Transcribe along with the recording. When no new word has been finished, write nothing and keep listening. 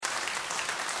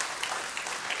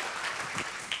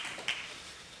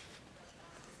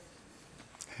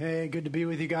Hey, good to be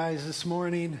with you guys this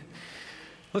morning.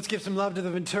 Let's give some love to the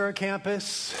Ventura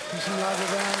campus. Give some love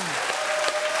to them.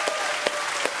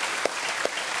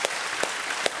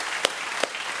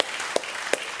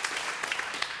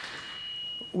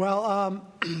 Well,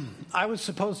 I was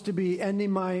supposed to be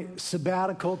ending my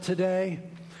sabbatical today,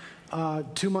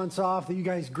 2 months off that you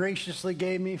guys graciously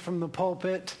gave me from the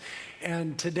pulpit.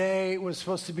 And today was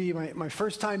supposed to be my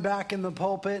first time back in the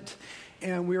pulpit.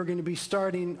 And we were going to be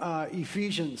starting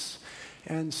Ephesians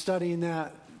and studying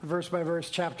that verse by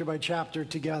verse, chapter by chapter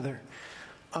together.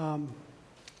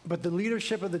 But the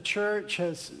leadership of the church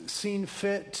has seen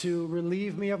fit to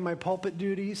relieve me of my pulpit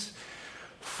duties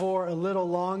for a little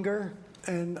longer.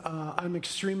 And I'm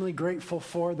extremely grateful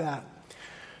for that.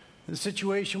 The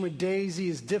situation with Daisy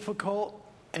is difficult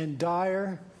and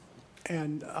dire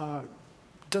and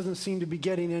doesn't seem to be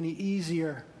getting any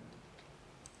easier.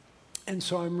 And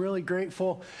so I'm really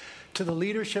grateful to the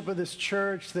leadership of this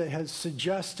church that has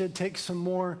suggested take some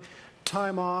more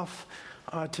time off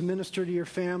to minister to your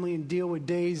family and deal with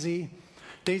Daisy.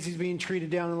 Daisy's being treated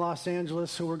down in Los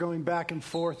Angeles, so we're going back and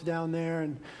forth down there,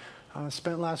 and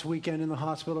spent last weekend in the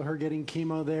hospital, her getting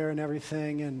chemo there and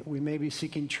everything, and we may be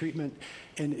seeking treatment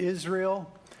in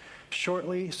Israel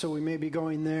shortly, so we may be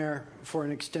going there for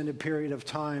an extended period of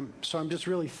time. So I'm just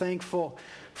really thankful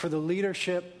for the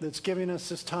leadership that's giving us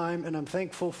this time, and I'm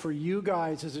thankful for you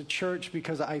guys as a church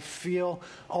because I feel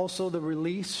also the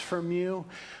release from you.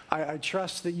 I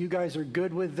trust that you guys are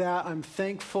good with that. I'm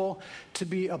thankful to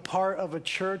be a part of a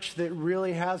church that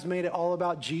really has made it all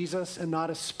about Jesus and not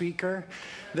a speaker.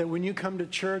 That when you come to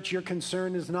church, your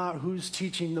concern is not who's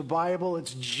teaching the Bible,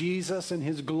 it's Jesus and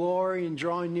his glory and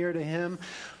drawing near to him.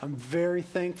 I'm very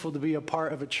thankful to be a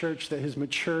part of a church that has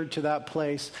matured to that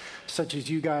place such as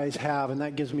you guys have, and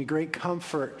that gives me great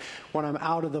comfort when I'm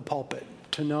out of the pulpit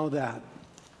to know that.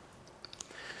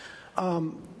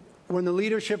 When the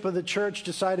leadership of the church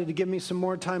decided to give me some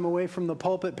more time away from the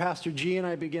pulpit, Pastor G and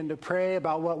I began to pray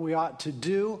about what we ought to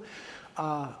do.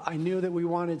 I knew that we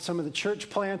wanted some of the church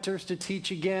planters to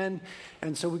teach again,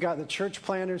 and so we got the church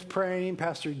planters praying.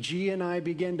 Pastor G and I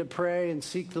began to pray and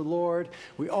seek the Lord.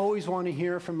 We always want to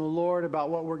hear from the Lord about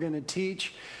what we're going to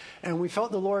teach, and we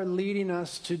felt the Lord leading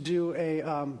us to do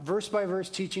a verse-by-verse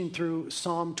teaching through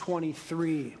Psalm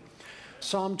 23.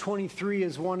 Psalm 23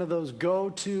 is one of those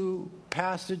go-to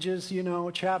passages,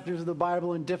 chapters of the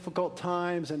Bible in difficult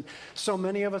times. And so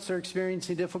many of us are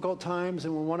experiencing difficult times.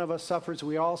 And when one of us suffers,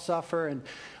 we all suffer. And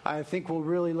I think we'll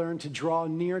really learn to draw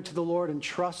near to the Lord and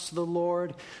trust the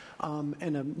Lord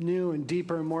in a new and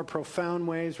deeper and more profound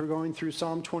ways. We're going through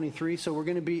Psalm 23. So we're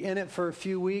going to be in it for a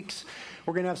few weeks.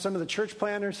 We're going to have some of the church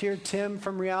planters here, Tim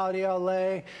from Reality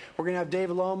LA. We're going to have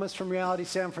David Lomas from Reality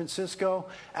San Francisco.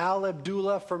 Al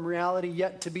Abdullah from Reality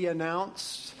Yet to be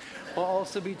Announced will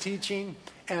also be teaching.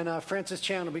 And Francis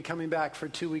Chan will be coming back for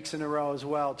 2 weeks in a row as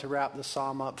well to wrap the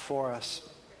psalm up for us.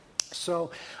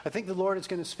 So I think the Lord is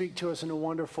going to speak to us in a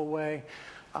wonderful way.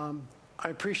 I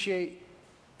appreciate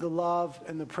the love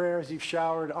and the prayers you've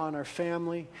showered on our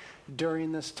family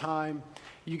during this time.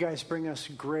 You guys bring us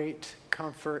great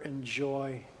comfort and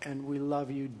joy, and we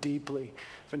love you deeply.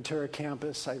 Ventura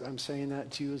campus, I'm saying that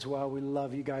to you as well. We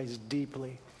love you guys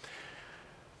deeply.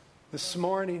 This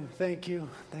morning, thank you.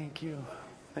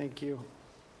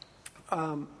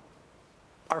 Our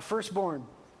firstborn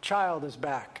child is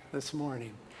back this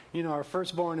morning. Our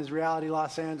firstborn is Reality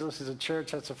Los Angeles is a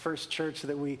church. That's the first church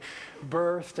that we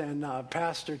birthed, and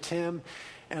Pastor Tim.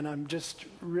 And I'm just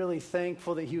really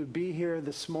thankful that he would be here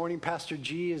this morning. Pastor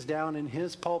G is down in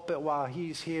his pulpit while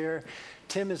he's here.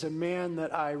 Tim is a man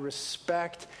that I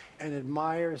respect and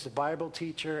admire as a Bible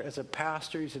teacher, as a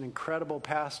pastor. He's an incredible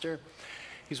pastor.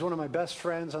 He's one of my best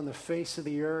friends on the face of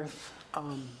the earth.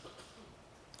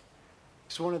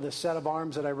 He's one of the set of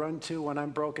arms that I run to when I'm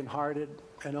brokenhearted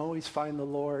and always find the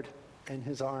Lord in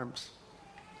his arms.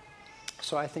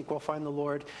 So I think we'll find the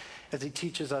Lord as he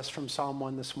teaches us from Psalm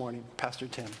 1 this morning. Pastor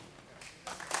Tim.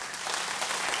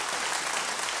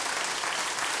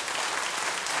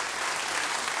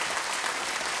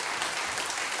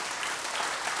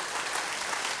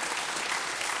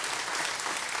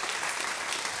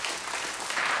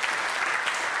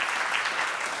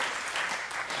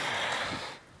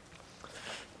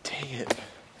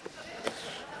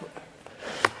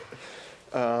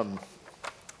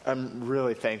 I'm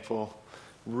really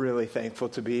thankful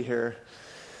to be here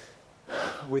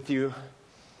with you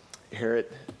here at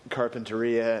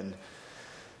Carpinteria and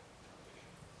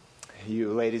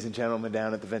you ladies and gentlemen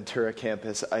down at the Ventura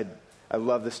campus. I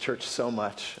love this church so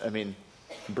much. I mean,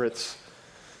 Britt's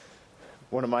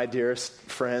one of my dearest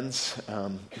friends.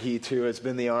 He too has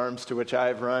been the arms to which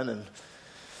I've run, and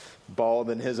balled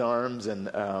in his arms.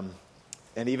 And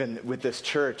even with this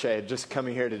church, just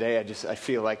coming here today, I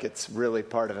feel like it's really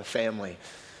part of a family.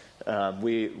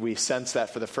 We sensed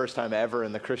that for the first time ever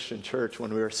in the Christian church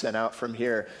when we were sent out from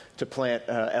here to plant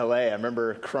LA. I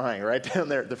remember crying right down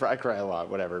there. I cry a lot,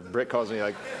 whatever. Britt calls me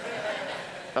like,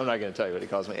 I'm not going to tell you what he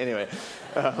calls me. Anyway,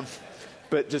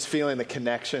 but just feeling the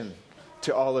connection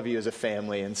to all of you as a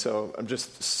family. And so I'm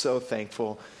just so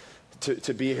thankful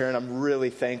to be here. And I'm really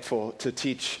thankful to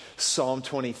teach Psalm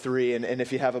 23. And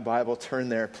if you have a Bible, turn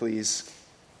there, please.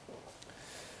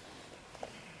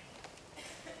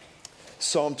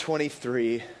 Psalm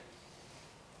 23. I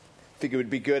think it would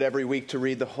be good every week to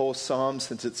read the whole psalm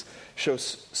since it's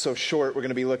so short. We're going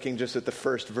to be looking just at the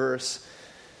first verse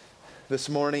this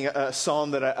morning, a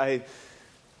psalm that I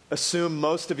assume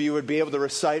most of you would be able to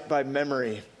recite by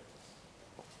memory.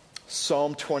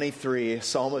 Psalm 23, a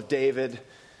psalm of David.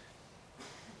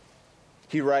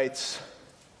 He writes,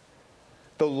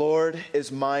 "The Lord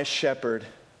is my shepherd,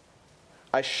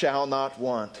 I shall not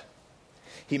want.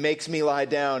 He makes me lie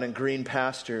down in green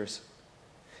pastures.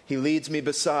 He leads me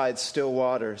beside still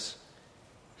waters.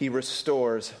 He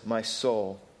restores my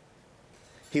soul.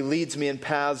 He leads me in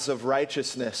paths of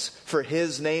righteousness for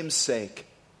his name's sake.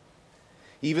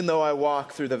 Even though I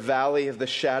walk through the valley of the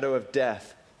shadow of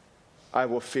death, I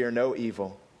will fear no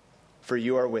evil, for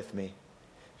you are with me.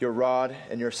 Your rod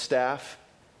and your staff,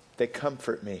 they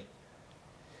comfort me.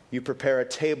 You prepare a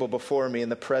table before me in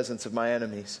the presence of my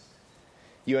enemies.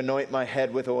 You anoint my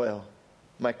head with oil.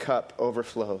 My cup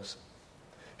overflows.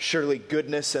 Surely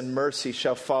goodness and mercy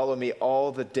shall follow me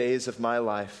all the days of my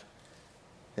life,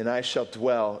 and I shall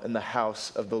dwell in the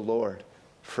house of the Lord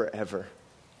forever."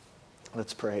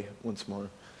 Let's pray once more.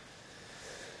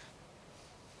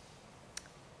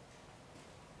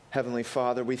 Heavenly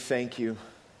Father, we thank you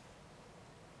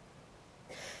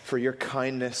for your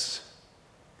kindness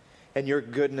and your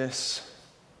goodness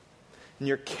and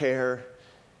your care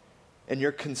and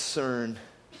your concern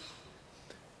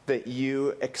that you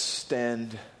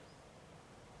extend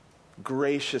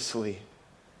graciously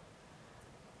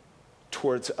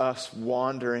towards us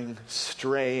wandering,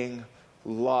 straying,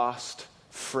 lost,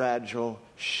 fragile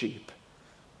sheep.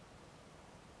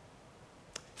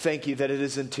 Thank you that it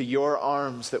is into your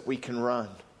arms that we can run.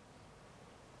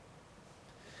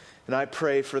 And I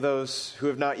pray for those who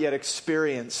have not yet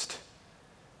experienced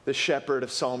the shepherd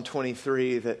of Psalm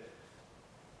 23 that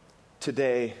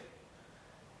today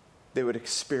they would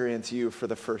experience you for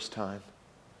the first time.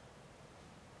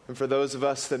 And for those of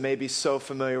us that may be so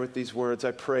familiar with these words,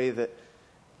 I pray that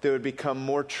they would become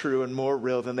more true and more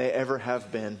real than they ever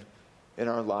have been in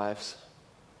our lives.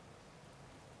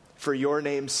 For your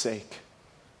name's sake,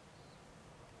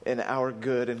 in our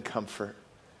good and comfort,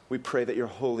 we pray that your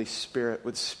Holy Spirit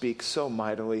would speak so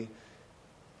mightily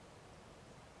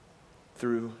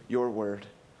through your word.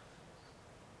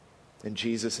 In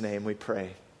Jesus' name we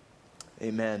pray.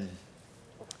 Amen.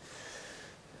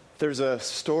 There's a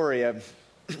story, I'm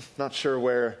not sure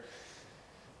where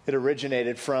it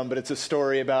originated from, but it's a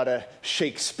story about a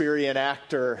Shakespearean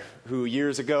actor who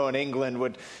years ago in England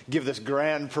would give this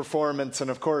grand performance, and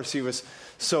of course he was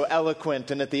so eloquent,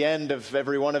 and at the end of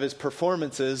every one of his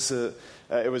performances,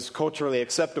 it was culturally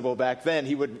acceptable back then,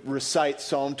 he would recite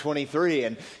Psalm 23,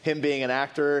 and him being an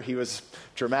actor, he was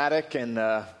dramatic, and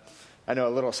I know a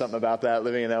little something about that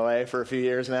living in LA for a few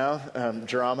years now,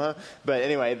 drama. But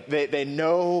anyway, they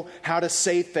know how to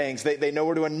say things. They know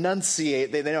where to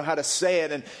enunciate. They know how to say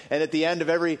it. And at the end of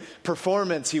every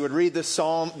performance, he would read this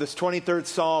psalm, this 23rd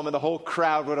Psalm, and the whole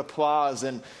crowd would applaud.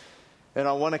 And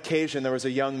on one occasion, there was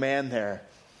a young man there.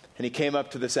 And he came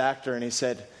up to this actor and he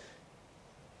said,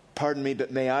 "Pardon me,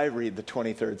 but may I read the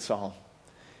 23rd Psalm?"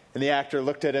 And the actor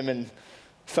looked at him and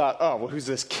thought, "Oh, well, who's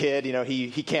this kid? You know, he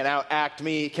can't outact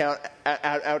me, he can't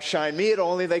outshine me. It'll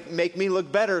only make me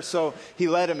look better." So he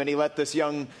let him, and he let this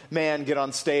young man get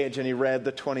on stage, and he read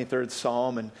the 23rd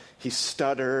Psalm, and he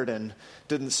stuttered and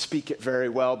didn't speak it very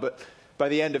well. But by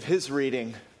the end of his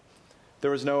reading,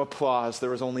 there was no applause.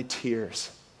 There was only tears.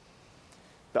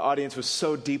 The audience was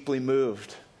so deeply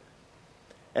moved.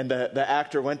 And the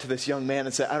actor went to this young man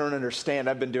and said, "I don't understand.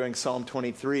 I've been doing Psalm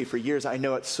 23 for years. I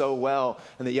know it so well."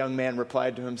 And the young man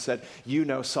replied to him and said, "You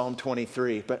know Psalm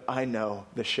 23, but I know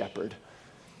the shepherd."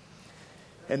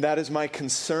 And that is my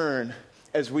concern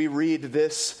as we read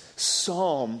this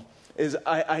psalm, is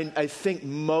I think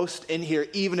most in here,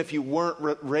 even if you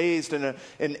weren't raised in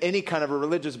any kind of a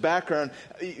religious background,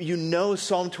 you know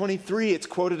Psalm 23. It's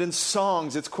quoted in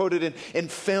songs. It's quoted in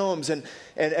films.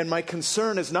 And my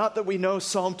concern is not that we know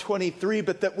Psalm 23,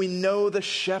 but that we know the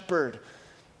shepherd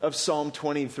of Psalm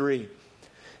 23.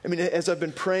 I mean, as I've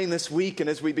been praying this week and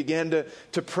as we began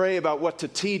to pray about what to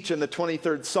teach and the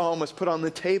 23rd Psalm was put on the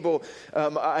table,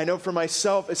 I know for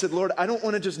myself, I said, Lord, I don't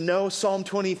want to just know Psalm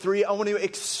 23. I want to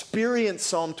experience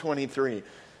Psalm 23.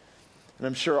 And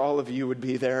I'm sure all of you would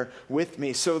be there with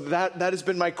me. So that has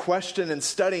been my question in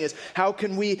studying is how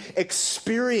can we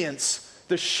experience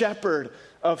the shepherd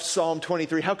of Psalm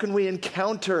 23? How can we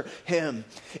encounter him?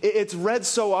 It's read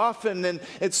so often and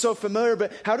it's so familiar,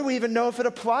 but how do we even know if it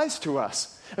applies to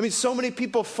us? I mean, so many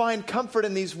people find comfort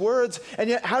in these words, and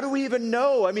yet how do we even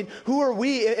know? I mean, who are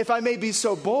we, if I may be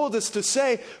so bold as to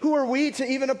say, who are we to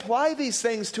even apply these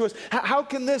things to us? How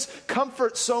can this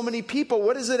comfort so many people?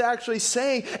 What is it actually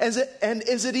saying? And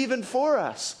is it even for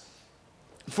us?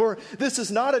 For this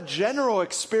is not a general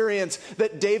experience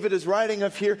that David is writing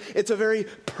of here. It's a very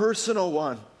personal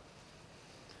one.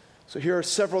 So here are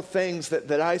several things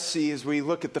that I see as we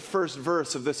look at the first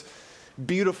verse of this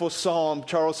beautiful psalm.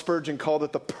 Charles Spurgeon called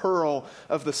it the pearl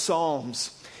of the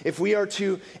Psalms. If we are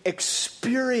to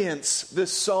experience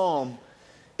this psalm,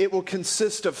 it will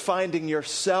consist of finding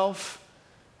yourself,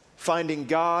 finding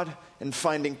God, and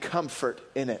finding comfort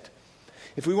in it.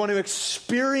 If we want to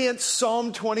experience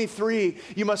Psalm 23,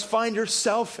 you must find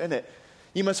yourself in it.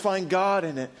 You must find God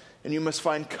in it, and you must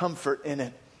find comfort in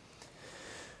it.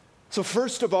 So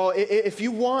first of all, if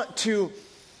you want to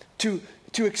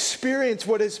experience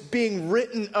what is being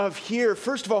written of here,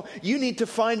 first of all, you need to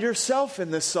find yourself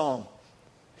in this psalm.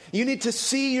 You need to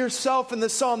see yourself in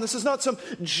this psalm. This is not some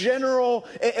general,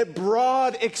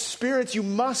 broad experience. You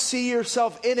must see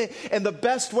yourself in it. And the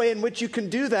best way in which you can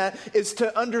do that is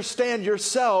to understand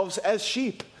yourselves as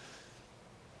sheep.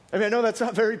 I mean, I know that's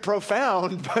not very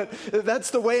profound, but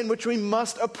that's the way in which we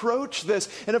must approach this.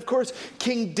 And of course,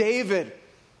 King David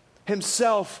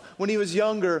himself, when he was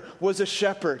younger, was a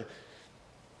shepherd.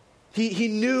 He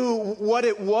knew what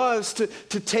it was to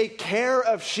take care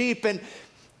of sheep. And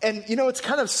you know, it's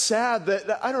kind of sad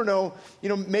that, I don't know,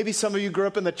 maybe some of you grew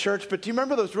up in the church, but do you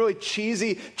remember those really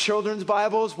cheesy children's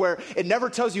Bibles where it never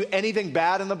tells you anything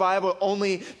bad in the Bible, it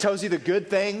only tells you the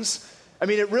good things? I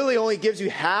mean, it really only gives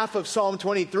you half of Psalm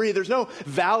 23. There's no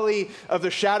valley of the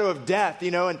shadow of death,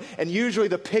 and usually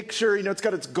the picture, it's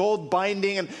got its gold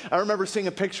binding. And I remember seeing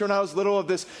a picture when I was little of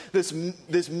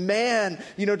this man,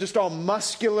 just all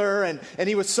muscular, and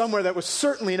he was somewhere that was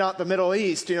certainly not the Middle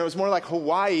East. It was more like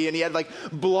Hawaii, and he had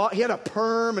he had a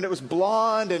perm, and it was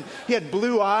blonde, and he had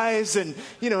blue eyes, and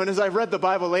as I read the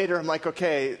Bible later, I'm like,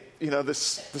 okay,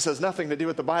 this has nothing to do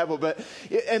with the Bible, but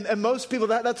and most people,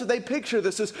 that's what they picture,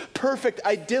 this perfect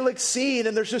idyllic scene,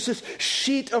 and there's just this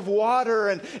sheet of water,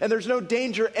 and there's no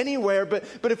danger anywhere.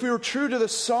 But if we were true to the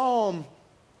psalm,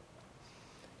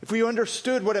 if we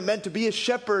understood what it meant to be a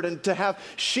shepherd and to have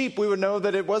sheep, we would know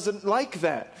that it wasn't like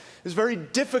that. It was very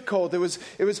difficult. It was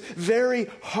very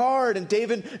hard, and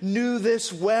David knew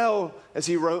this well as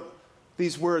he wrote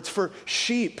these words. For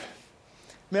sheep,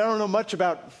 I mean, I don't know much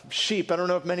about sheep. I don't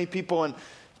know if many people in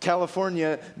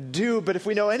California do, but if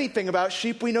we know anything about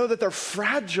sheep, we know that they're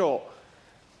fragile.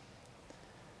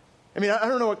 I mean, I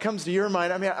don't know what comes to your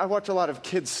mind. I mean, I watch a lot of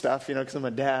kids stuff, because I'm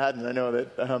a dad, and I know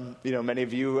that, many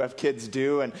of you have kids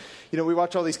do. And, we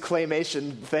watch all these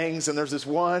claymation things, and there's this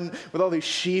one with all these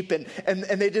sheep, and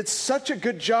they did such a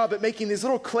good job at making these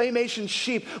little claymation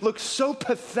sheep look so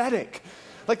pathetic.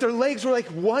 Like their legs were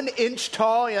 1 inch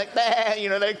tall, and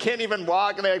you're like, they can't even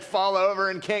walk, and they fall over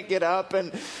and can't get up.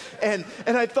 And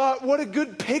I thought, what a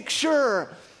good picture.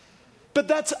 But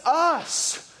that's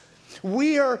us.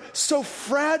 We are so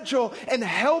fragile and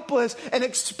helpless and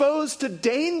exposed to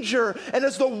danger. And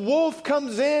as the wolf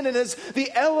comes in and as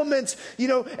the elements,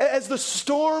 as the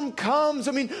storm comes,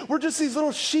 I mean, we're just these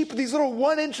little sheep with these little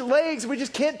 1 inch legs. We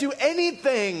just can't do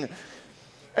anything.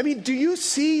 I mean, do you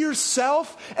see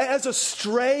yourself as a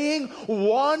straying,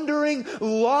 wandering,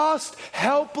 lost,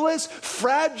 helpless,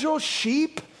 fragile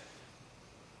sheep?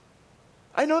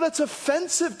 I know that's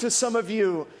offensive to some of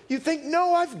you. You think,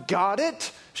 no, I've got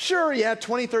it. Sure, yeah,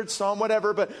 23rd Psalm,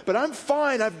 whatever, but I'm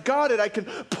fine. I've got it. I can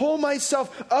pull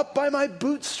myself up by my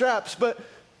bootstraps. But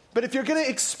if you're going to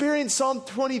experience Psalm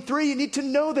 23, you need to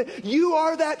know that you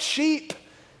are that sheep.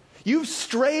 You've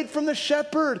strayed from the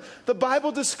shepherd. The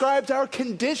Bible describes our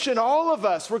condition, all of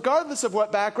us, regardless of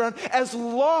what background, as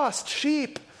lost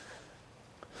sheep.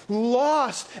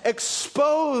 Lost,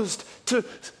 exposed to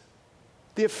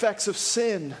the effects of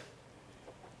sin,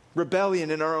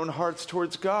 rebellion in our own hearts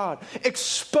towards God.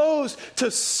 Exposed to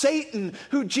Satan,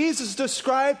 who Jesus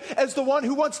described as the one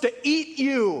who wants to eat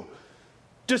you,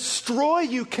 destroy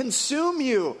you, consume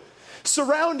you.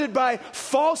 Surrounded by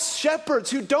false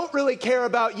shepherds who don't really care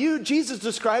about you. Jesus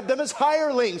described them as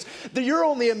hirelings, that you're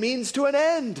only a means to an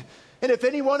end. And if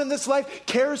anyone in this life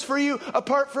cares for you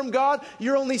apart from God,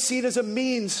 you're only seen as a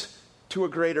means to a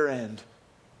greater end.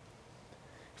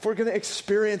 If we're going to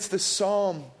experience this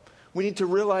psalm, we need to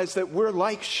realize that we're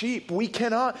like sheep. We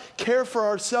cannot care for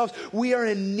ourselves. We are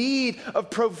in need of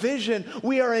provision.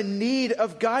 We are in need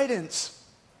of guidance.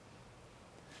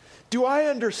 Do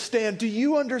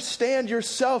you understand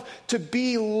yourself to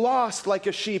be lost like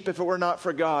a sheep if it were not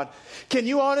for God? Can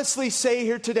you honestly say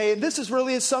here today, and this is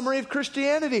really a summary of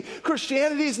Christianity.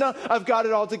 Christianity is not, I've got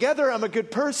it all together, I'm a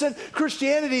good person.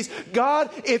 Christianity is, God,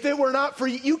 if it were not for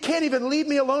you, you can't even leave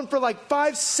me alone for like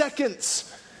 5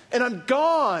 seconds and I'm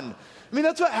gone. I mean,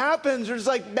 that's what happens. You're just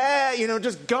like,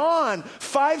 just gone.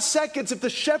 5 seconds. If the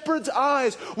shepherd's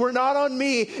eyes were not on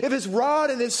me, if his rod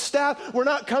and his staff were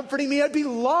not comforting me, I'd be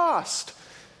lost.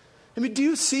 I mean, do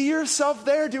you see yourself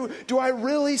there? Do I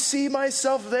really see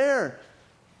myself there?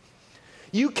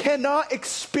 You cannot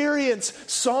experience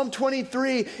Psalm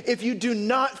 23 if you do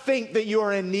not think that you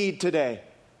are in need today.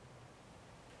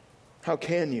 How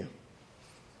can you?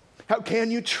 How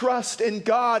can you trust in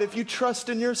God if you trust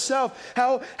in yourself?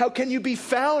 How can you be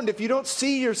found if you don't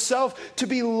see yourself to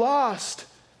be lost?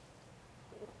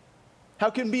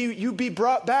 How can you be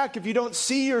brought back if you don't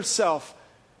see yourself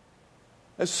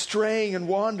as straying and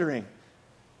wandering?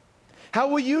 How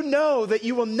will you know that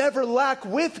you will never lack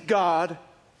with God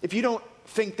if you don't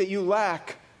think that you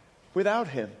lack without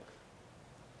Him?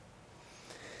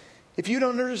 If you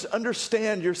don't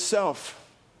understand yourself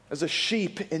as a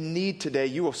sheep in need today,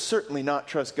 you will certainly not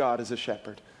trust God as a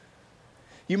shepherd.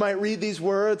 You might read these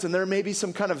words and there may be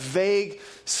some kind of vague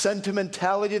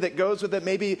sentimentality that goes with it.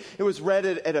 Maybe it was read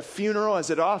at a funeral, as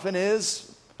it often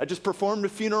is. I just performed a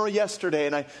funeral yesterday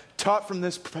and I taught from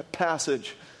this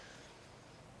passage.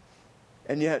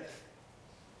 And yet,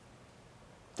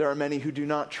 there are many who do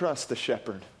not trust the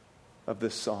shepherd of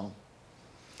this psalm.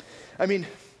 I mean,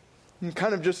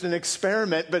 kind of just an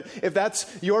experiment, but if that's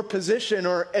your position,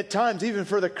 or at times even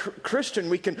for the Christian,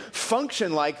 we can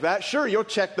function like that. Sure, you'll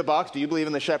check the box. Do you believe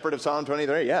in the shepherd of Psalm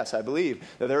 23? Yes, I believe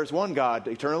that there is one God,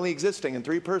 eternally existing in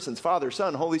 3 persons, Father,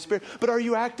 Son, Holy Spirit. But are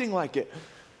you acting like it?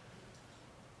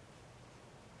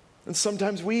 And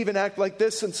sometimes we even act like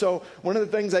this. And so one of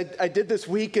the things I did this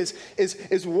week is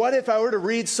what if I were to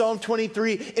read Psalm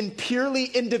 23 in purely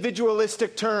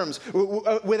individualistic terms,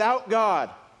 without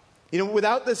God?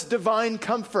 Without this divine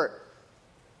comfort.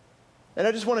 And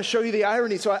I just want to show you the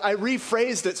irony. So I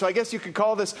rephrased it. So I guess you could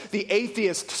call this the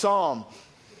atheist psalm.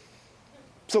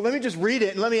 So let me just read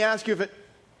it and let me ask you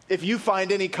if you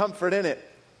find any comfort in it.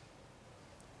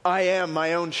 I am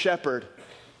my own shepherd,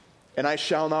 and I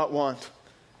shall not want.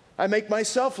 I make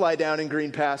myself lie down in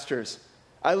green pastures.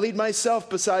 I lead myself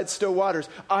beside still waters.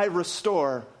 I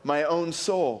restore my own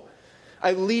soul.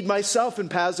 I lead myself in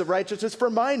paths of righteousness for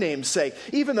my name's sake.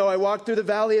 Even though I walk through the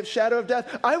valley of shadow of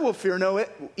death, I will fear no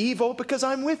evil because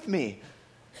I'm with me.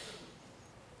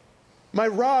 My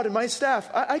rod and my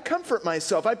staff, I comfort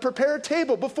myself. I prepare a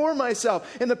table before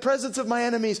myself in the presence of my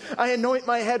enemies. I anoint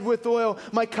my head with oil.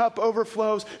 My cup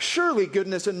overflows. Surely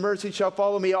goodness and mercy shall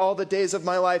follow me all the days of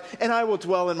my life, and I will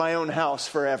dwell in my own house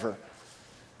forever.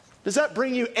 Does that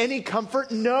bring you any comfort?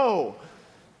 No.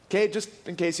 Okay, just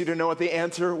in case you didn't know what the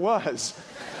answer was.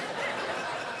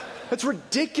 That's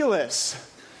ridiculous.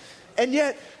 And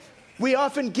yet, we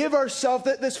often give ourselves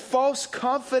this false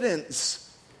confidence.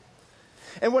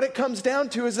 And what it comes down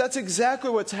to is that's exactly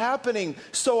what's happening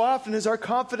so often, is our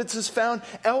confidence is found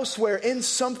elsewhere, in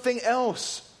something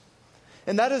else.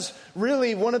 And that is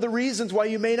really one of the reasons why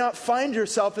you may not find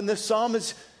yourself in this psalm,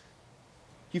 is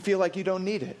you feel like you don't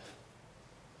need it.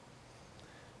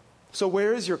 So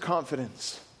where is your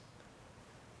confidence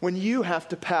when you have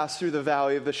to pass through the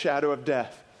valley of the shadow of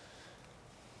death?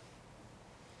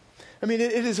 I mean,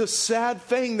 it is a sad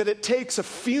thing that it takes a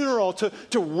funeral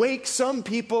to wake some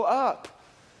people up.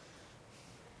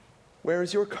 Where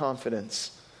is your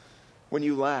confidence when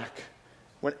you lack,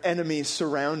 when enemies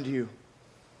surround you?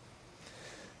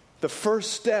 The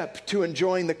first step to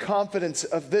enjoying the confidence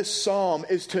of this psalm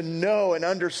is to know and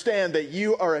understand that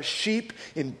you are a sheep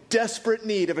in desperate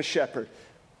need of a shepherd,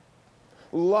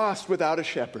 lost without a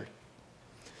shepherd.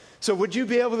 So would you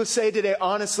be able to say today,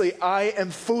 honestly, I am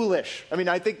foolish? I mean,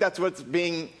 I think that's what's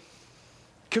being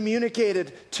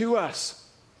communicated to us.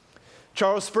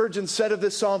 Charles Spurgeon said of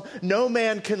this psalm, no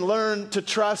man can learn to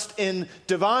trust in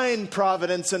divine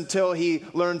providence until he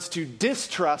learns to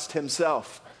distrust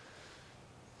himself.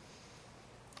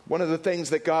 One of the things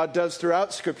that God does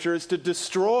throughout Scripture is to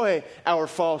destroy our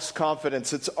false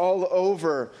confidence. It's all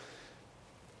over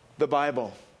the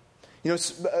Bible.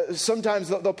 Sometimes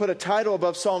they'll put a title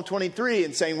above Psalm 23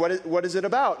 and saying, what is it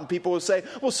about? And people will say,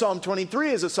 well, Psalm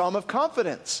 23 is a psalm of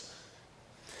confidence.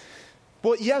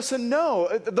 Well, yes and no.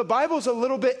 The Bible's a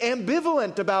little bit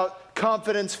ambivalent about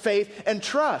confidence, faith, and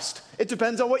trust. It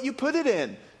depends on what you put it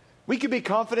in. We could be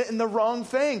confident in the wrong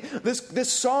thing.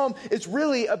 This psalm is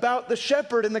really about the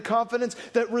shepherd and the confidence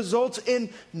that results in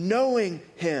knowing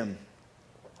him.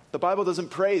 The Bible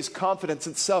doesn't praise confidence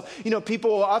itself. You know,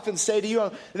 people will often say to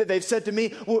you, that they've said to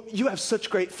me, well, you have such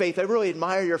great faith. I really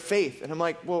admire your faith. And I'm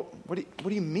like, well, what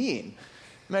do you mean?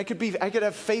 I mean, I could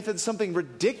have faith in something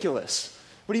ridiculous.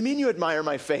 What do you mean you admire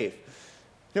my faith?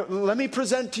 You know, let me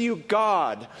present to you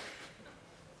God.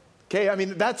 Okay, I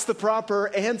mean, that's the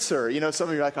proper answer. You know, some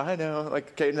of you are like, I know.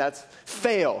 Like, okay, that's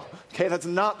fail. Okay, that's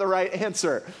not the right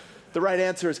answer. The right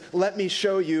answer is, let me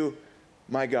show you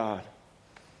my God.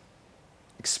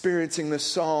 Experiencing this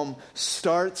psalm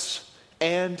starts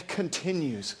and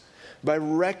continues by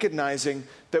recognizing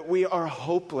that we are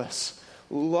hopeless,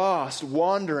 lost,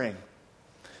 wandering.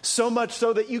 So much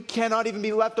so that you cannot even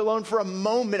be left alone for a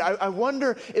moment. I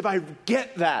wonder if I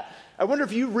get that. I wonder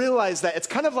if you realize that. It's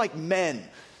kind of like men.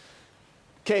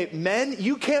 Okay, men,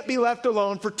 you can't be left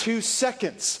alone for 2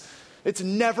 seconds. It's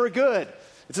never good.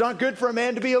 It's not good for a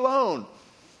man to be alone.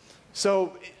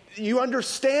 So you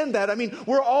understand that. I mean,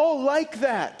 we're all like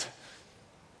that.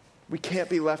 We can't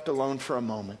be left alone for a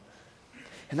moment.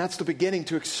 And that's the beginning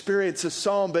to experience this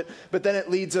psalm, but then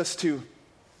it leads us to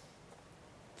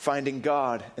finding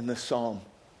God in the psalm.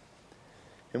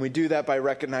 And we do that by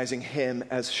recognizing him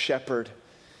as shepherd.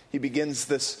 He begins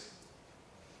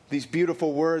these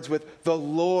beautiful words with, the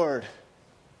Lord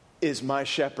is my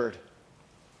shepherd.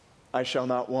 I shall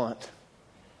not want.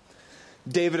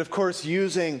 David, of course,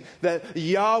 using that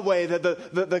Yahweh,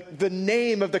 the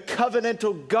name of the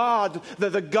covenantal God,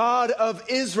 the God of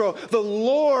Israel, the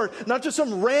Lord, not just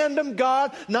some random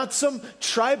God, not some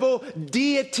tribal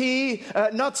deity,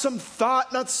 not some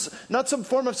thought, not some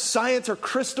form of science or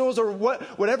crystals or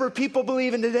whatever people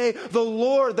believe in today. The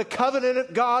Lord, the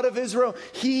covenant God of Israel,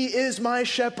 he is my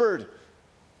shepherd.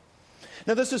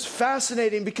 Now, this is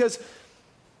fascinating because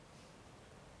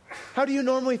how do you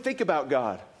normally think about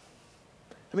God?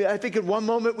 I mean, I think in one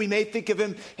moment we may think of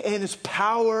him in his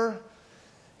power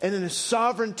and in his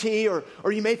sovereignty, or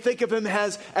you may think of him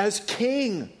as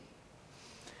king.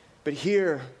 But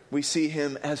here we see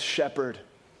him as shepherd.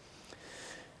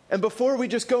 And before we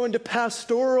just go into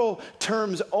pastoral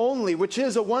terms only, which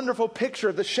is a wonderful picture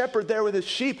of the shepherd there with his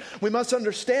sheep, we must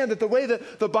understand that the way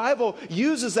that the Bible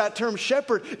uses that term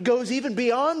shepherd goes even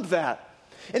beyond that.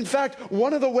 In fact,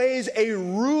 one of the ways a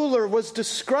ruler was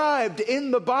described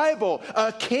in the Bible,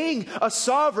 a king, a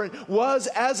sovereign, was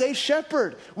as a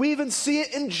shepherd. We even see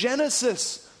it in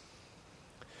Genesis.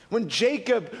 When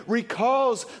Jacob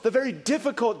recalls the very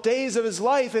difficult days of his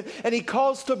life and he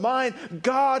calls to mind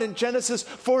God in Genesis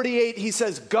 48, he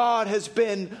says, God has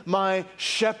been my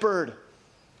shepherd.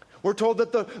 We're told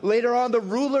that later on the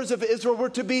rulers of Israel were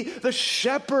to be the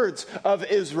shepherds of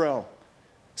Israel.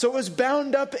 So it was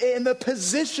bound up in the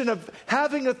position of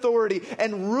having authority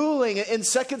and ruling. In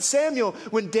 2 Samuel,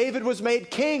 when David was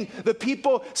made king, the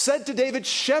people said to David,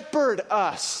 shepherd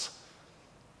us.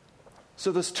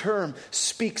 So this term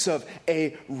speaks of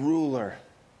a ruler.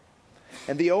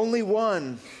 And the only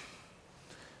one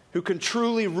who can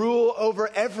truly rule over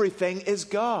everything is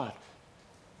God.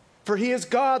 For he is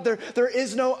God, there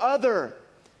is no other.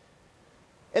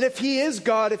 And if he is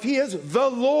God, if he is the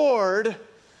Lord,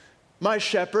 my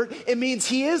shepherd, it means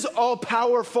he is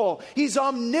all-powerful. He's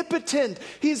omnipotent.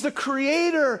 He's the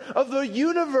creator of the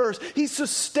universe. He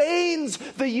sustains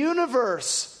the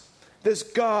universe. This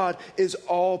God is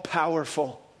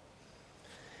all-powerful,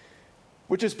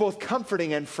 which is both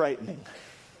comforting and frightening.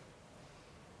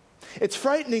 It's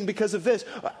frightening because of this.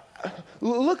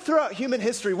 Look throughout human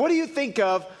history. What do you think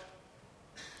of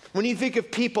when you think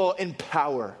of people in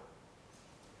power?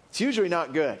 It's usually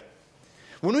not good.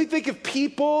 When we think of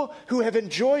people who have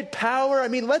enjoyed power, I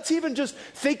mean, let's even just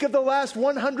think of the last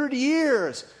 100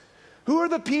 years. Who are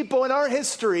the people in our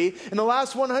history in the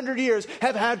last 100 years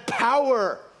have had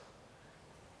power?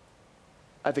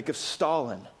 I think of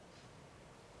Stalin.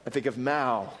 I think of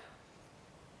Mao.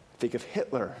 I think of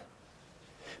Hitler.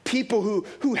 People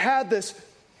who had this,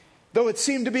 though it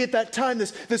seemed to be at that time,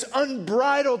 this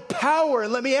unbridled power.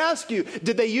 And let me ask you,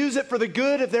 did they use it for the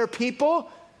good of their people?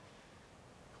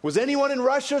 Was anyone in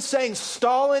Russia saying,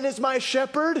 Stalin is my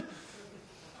shepherd?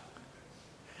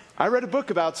 I read a book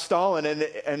about Stalin,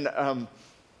 and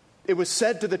it was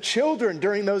said to the children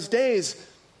during those days,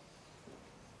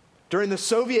 during the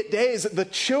Soviet days, the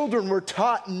children were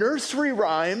taught nursery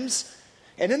rhymes.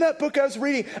 And in that book I was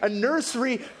reading, a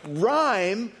nursery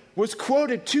rhyme was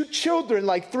quoted to children,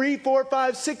 like 3, 4,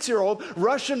 5, 6-year-old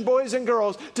Russian boys and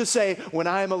girls, to say, when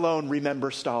I am alone,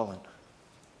 remember Stalin.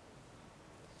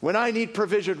 When I need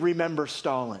provision, remember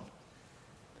Stalin.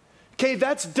 Okay,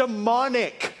 that's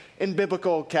demonic in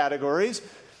biblical categories.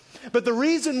 But the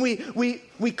reason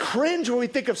we cringe when we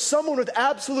think of someone with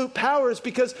absolute power is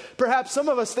because perhaps some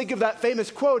of us think of that famous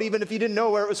quote, even if you didn't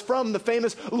know where it was from. The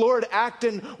famous Lord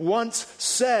Acton once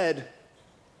said,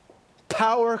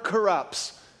 "Power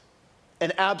corrupts,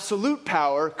 and absolute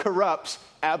power corrupts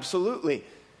absolutely."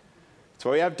 That's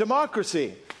why we have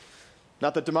democracy.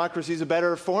 Not that democracy is a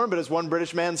better form, but as one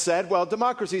British man said, well,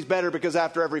 democracy is better because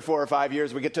after every 4 or 5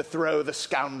 years, we get to throw the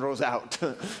scoundrels out.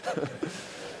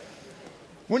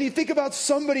 When you think about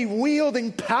somebody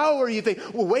wielding power, you think,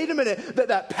 well, wait a minute,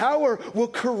 that power will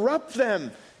corrupt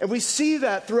them. And we see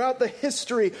that throughout the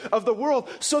history of the world.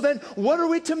 So then, what are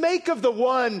we to make of the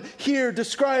one here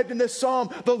described in this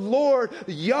psalm, the Lord,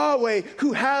 Yahweh,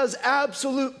 who has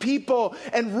absolute people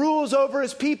and rules over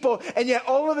his people, and yet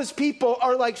all of his people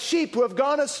are like sheep who have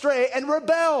gone astray and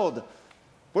rebelled?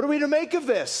 What are we to make of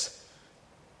this?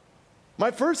 My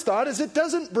first thought is it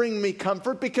doesn't bring me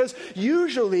comfort, because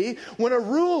usually when a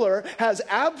ruler has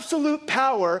absolute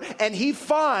power and he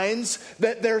finds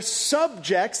that their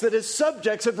subjects, that his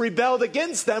subjects have rebelled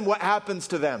against them, what happens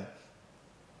to them?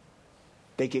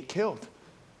 They get killed.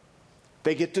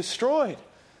 They get destroyed.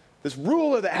 This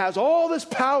ruler that has all this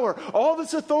power, all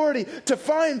this authority, to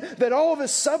find that all of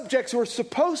his subjects who are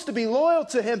supposed to be loyal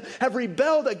to him have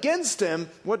rebelled against him,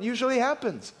 what usually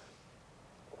happens?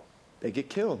 They get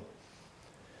killed.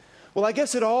 Well, I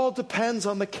guess it all depends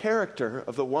on the character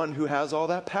of the one who has all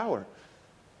that power.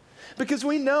 Because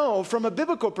we know from a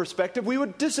biblical perspective, we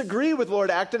would disagree with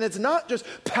Lord Acton. It's not just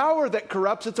power that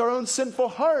corrupts, it's our own sinful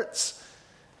hearts.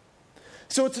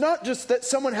 So it's not just that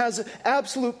someone has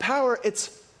absolute power,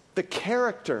 it's the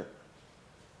character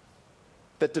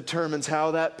that determines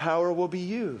how that power will be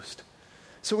used.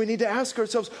 So we need to ask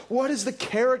ourselves, what is the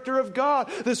character of God?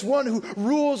 This one who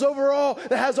rules over all,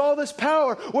 that has all this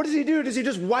power. What does he do? Does he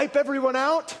just wipe everyone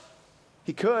out?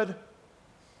 He could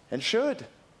and should.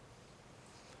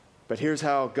 But here's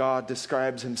how God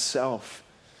describes himself.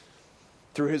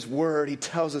 Through his word, he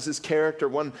tells us his character.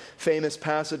 One famous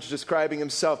passage describing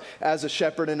himself as a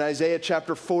shepherd in Isaiah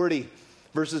chapter 40,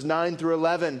 verses 9 through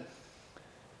 11.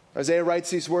 Isaiah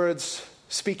writes these words,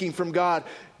 speaking from God.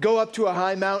 "Go up to a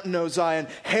high mountain, O Zion.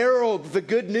 Herald the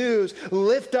good news.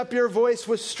 Lift up your voice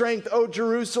with strength, O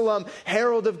Jerusalem.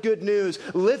 Herald of good news.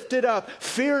 Lift it up.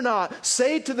 Fear not.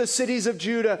 Say to the cities of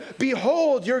Judah,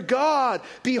 behold your God.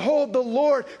 Behold, the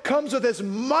Lord comes with his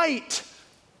might,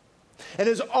 and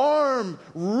his arm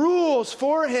rules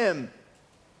for him.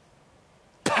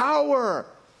 Power.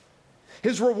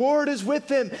 His reward is with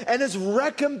him, and his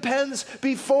recompense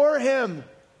before him."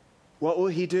 What will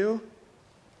he do?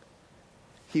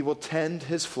 He will tend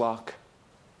his flock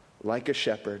like a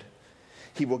shepherd.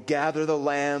 He will gather the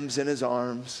lambs in his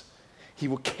arms. He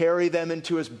will carry them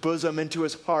into his bosom, into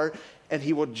his heart, and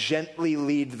he will gently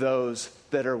lead those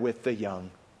that are with the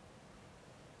young.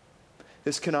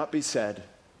 This cannot be said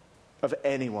of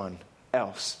anyone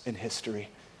else in history.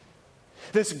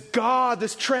 This God,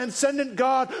 this transcendent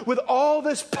God with all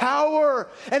this power.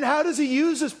 And how does he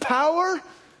use his power?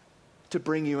 To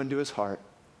bring you into his heart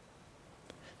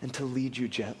and to lead you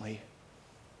gently.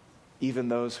 Even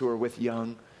those who are with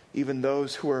young, even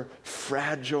those who are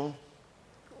fragile.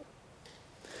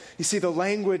 You see, the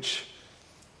language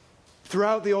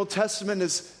throughout the Old Testament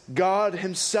is God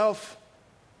himself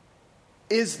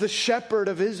is the shepherd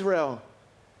of Israel.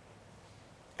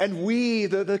 And we,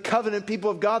 the covenant people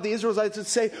of God, the Israelites, would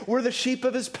say, we're the sheep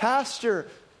of his pasture,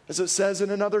 as it says in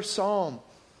another psalm.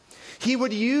 He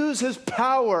would use his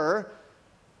power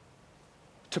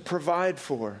to provide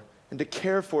for and to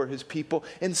care for his people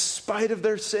in spite of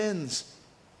their sins.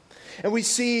 And we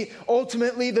see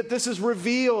ultimately that this is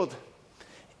revealed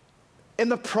in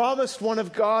the promised one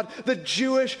of God, the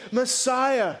Jewish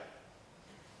Messiah.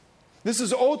 This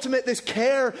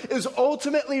care is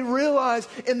ultimately realized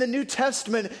in the New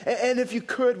Testament. And if you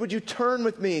could, would you turn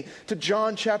with me to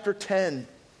John chapter 10?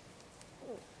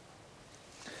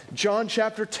 John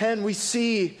chapter 10, we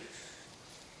see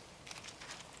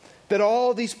that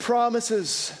all these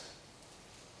promises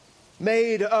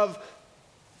made of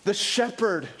the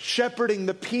shepherd shepherding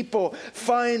the people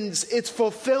finds its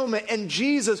fulfillment in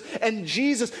Jesus. And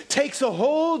Jesus takes a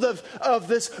hold of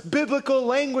this biblical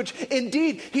language.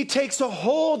 Indeed, he takes a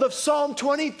hold of Psalm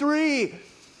 23.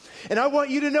 And I want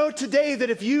you to know today that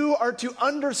if you are to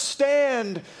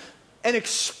understand and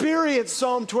experience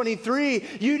Psalm 23,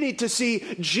 you need to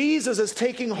see Jesus as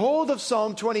taking hold of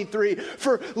Psalm 23.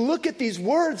 For look at these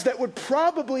words that would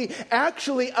probably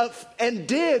actually and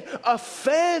did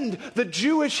offend the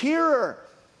Jewish hearer.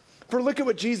 For look at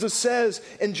what Jesus says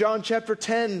in John chapter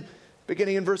 10,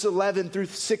 beginning in verse 11 through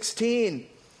 16.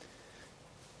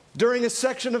 During a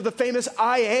section of the famous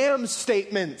I am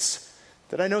statements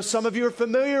that I know some of you are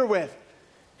familiar with.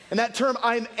 And that term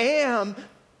I am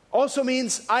also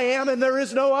means I am and there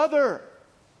is no other.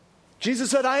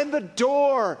 Jesus said, I am the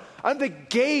door, I'm the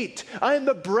gate, I am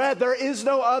the bread, there is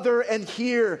no other. And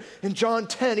here in John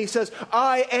 10, he says,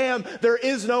 I am, there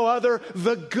is no other,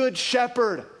 the good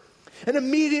shepherd. And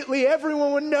immediately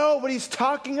everyone would know what he's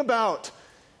talking about.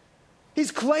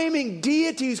 He's claiming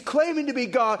deity, he's claiming to be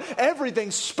God.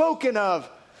 Everything spoken of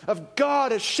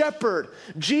God as shepherd.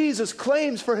 Jesus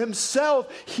claims for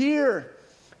himself here,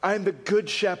 I am the good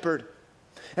shepherd.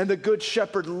 And the good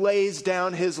shepherd lays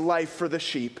down his life for the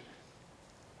sheep.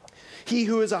 He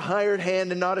who is a hired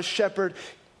hand and not a shepherd,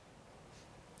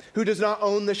 who does not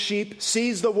own the sheep,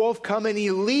 sees the wolf come and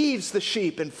he leaves the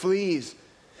sheep and flees.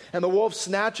 And the wolf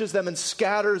snatches them and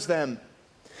scatters them.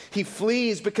 He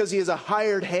flees because he is a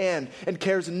hired hand and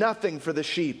cares nothing for the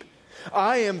sheep.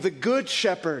 I am the good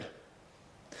shepherd.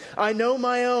 I know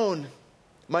my own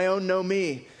know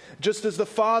me, just as the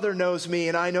Father knows me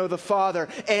and I know the Father.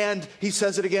 And he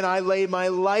says it again, I lay my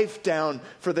life down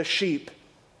for the sheep.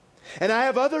 And I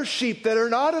have other sheep that are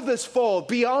not of this fold,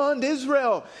 beyond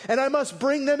Israel, and I must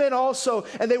bring them in also,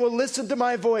 and they will listen to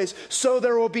my voice. So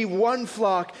there will be one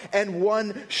flock and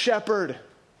one shepherd.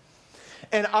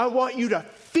 And I want you to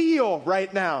feel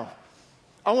right now,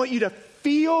 I want you to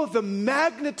feel the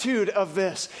magnitude of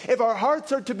this. If our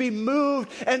hearts are to be moved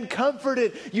and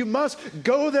comforted, you must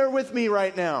go there with me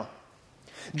right now.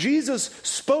 Jesus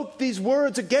spoke these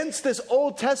words against this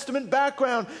Old Testament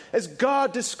background as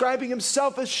God describing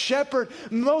himself as shepherd.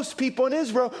 Most people in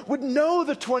Israel would know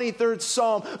the 23rd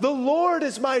Psalm. The Lord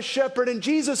is my shepherd. And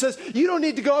Jesus says, you don't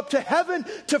need to go up to heaven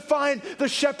to find the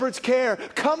shepherd's care.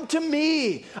 Come to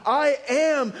me. I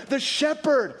am the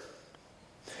shepherd.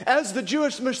 As the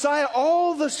Jewish Messiah,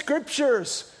 all the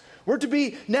scriptures were to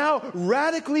be now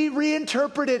radically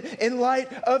reinterpreted in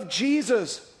light of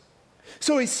Jesus.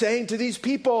 So he's saying to these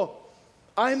people,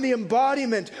 I'm the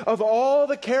embodiment of all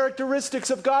the characteristics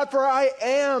of God, for I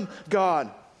am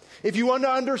God. If you want to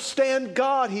understand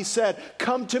God, he said,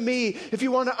 come to me. If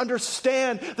you want to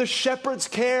understand the shepherd's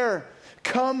care,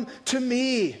 come to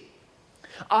me.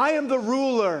 I am the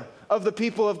ruler of the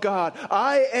people of God.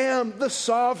 I am the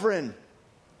sovereign.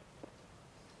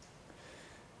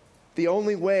 The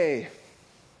only way,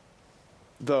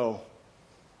 though,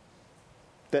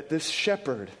 that this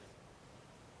shepherd,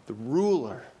 the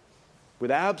ruler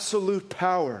with absolute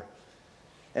power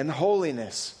and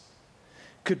holiness,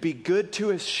 could be good to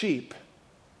his sheep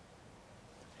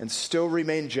and still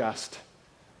remain just,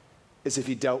 is if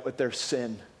he dealt with their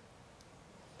sin,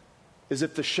 as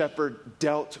if the shepherd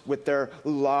dealt with their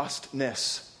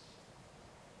lostness.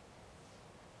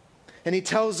 And he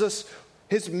tells us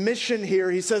his mission here.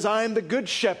 He says, I am the good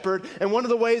shepherd. And one of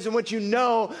the ways in which you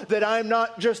know that I'm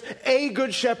not just a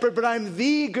good shepherd, but I'm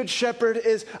the good shepherd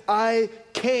is I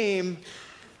came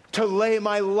to lay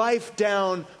my life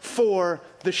down for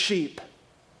the sheep.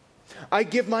 I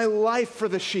give my life for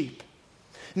the sheep.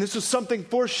 And this was something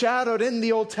foreshadowed in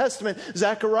the Old Testament.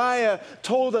 Zechariah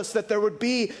told us that there would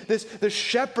be this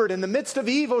shepherd. In the midst of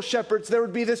evil shepherds, there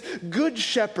would be this good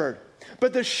shepherd.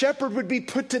 But the shepherd would be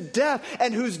put to death,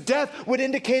 and whose death would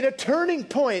indicate a turning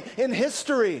point in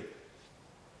history.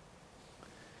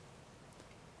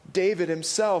 David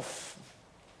himself,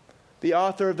 the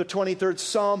author of the 23rd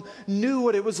Psalm, knew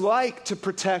what it was like to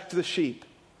protect the sheep.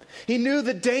 He knew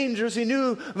the dangers, he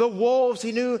knew the wolves,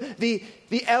 he knew the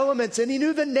elements, and he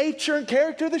knew the nature and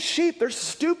character of the sheep. They're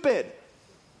stupid.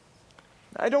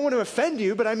 I don't want to offend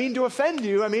you, but I mean to offend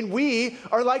you. I mean, we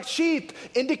are like sheep,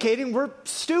 indicating we're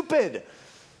stupid.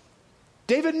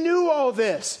 David knew all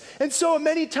this. And so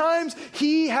many times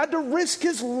he had to risk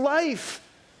his life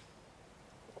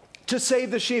to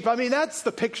save the sheep. I mean, that's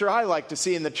the picture I like to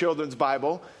see in the children's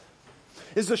Bible.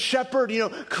 Is the shepherd,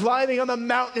 climbing on the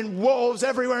mountain and wolves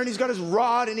everywhere, and he's got his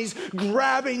rod and he's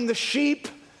grabbing the sheep.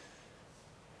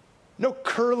 No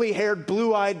curly-haired,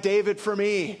 blue-eyed David for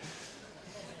me.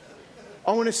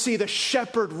 I want to see the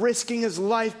shepherd risking his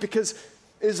life, because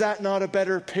is that not a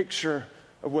better picture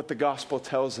of what the gospel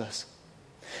tells us?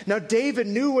 Now, David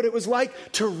knew what it was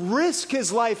like to risk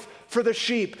his life for the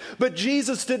sheep, but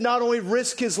Jesus did not only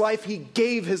risk his life, he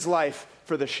gave his life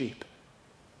for the sheep.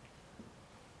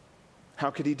 How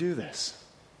could he do this?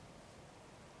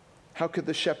 How could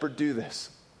the shepherd do this?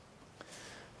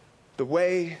 The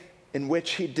way in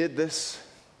which he did this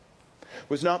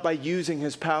was not by using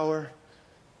his power,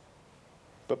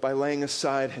 but by laying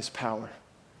aside his power.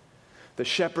 The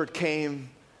shepherd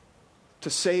came to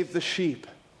save the sheep,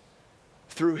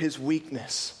 through his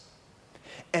weakness.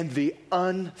 And the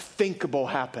unthinkable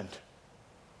happened.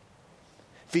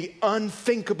 The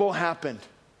unthinkable happened.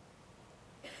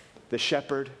 The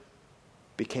shepherd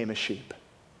became a sheep.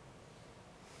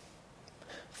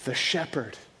 The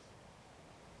shepherd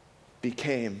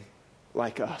became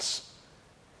like us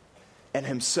and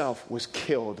himself was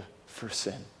killed for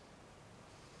sin.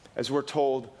 As we're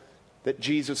told that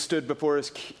Jesus stood before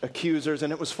his accusers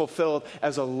and it was fulfilled,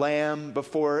 as a lamb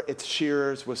before its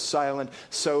shearers was silent,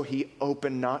 so he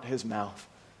opened not his mouth.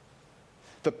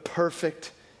 The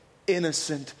perfect,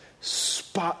 innocent,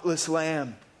 spotless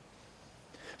lamb.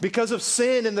 Because of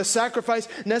sin and the sacrifice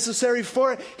necessary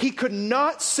for it, he could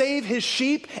not save his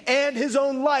sheep and his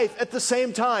own life at the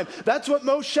same time. That's what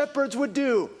most shepherds would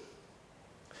do.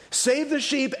 Save the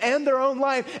sheep and their own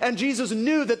life. And Jesus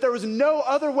knew that there was no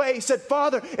other way. He said,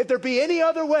 Father, if there be any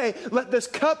other way, let this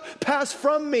cup pass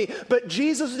from me. But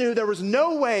Jesus knew there was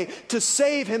no way to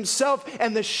save himself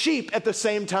and the sheep at the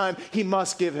same time. He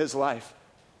must give his life.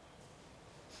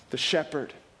 The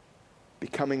shepherd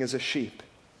becoming as a sheep,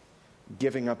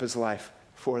 giving up his life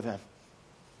for them.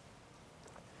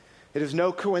 It is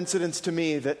no coincidence to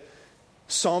me that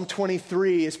Psalm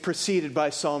 23 is preceded by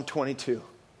Psalm 22.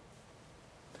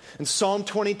 And Psalm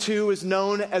 22 is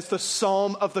known as the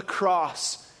Psalm of the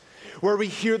Cross, where we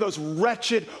hear those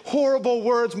wretched, horrible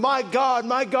words, my God,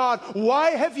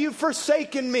 why have you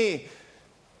forsaken me?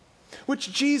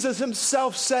 Which Jesus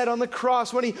himself said on the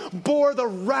cross when he bore the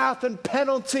wrath and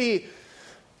penalty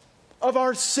of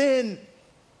our sin.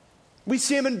 We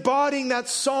see him embodying that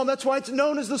psalm. That's why it's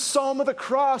known as the Psalm of the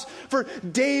Cross. For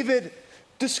David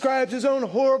describes his own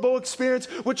horrible experience,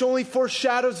 which only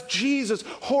foreshadows Jesus'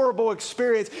 horrible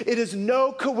experience. It is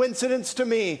no coincidence to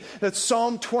me that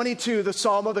Psalm 22, the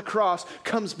Psalm of the Cross,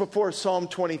 comes before Psalm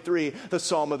 23, the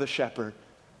Psalm of the Shepherd.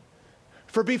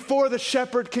 For before the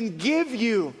shepherd can give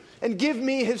you and give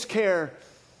me his care,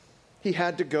 he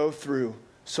had to go through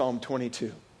Psalm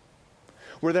 22,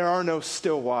 where there are no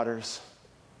still waters.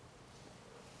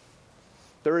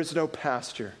 There is no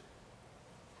pasture.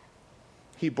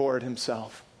 He bore it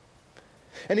himself.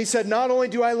 And he said, not only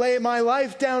do I lay my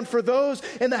life down for those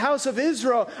in the house of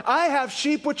Israel, I have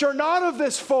sheep which are not of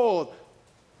this fold.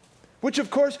 Which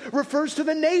of course refers to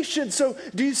the nation. So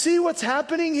do you see what's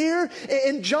happening here?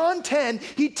 In John 10,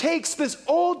 he takes this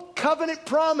old covenant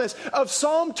promise of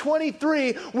Psalm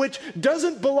 23, which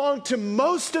doesn't belong to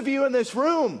most of you in this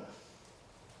room.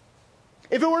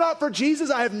 If it were not for Jesus,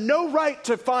 I have no right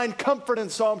to find comfort in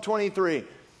Psalm 23.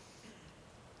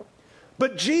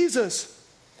 But Jesus,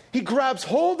 he grabs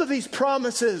hold of these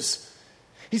promises.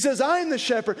 He says, I am the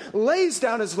shepherd, lays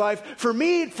down his life for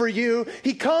me and for you.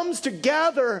 He comes to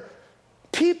gather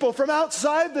people from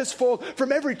outside this fold,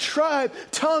 from every tribe,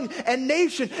 tongue, and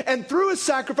nation. And through his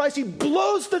sacrifice, he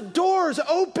blows the doors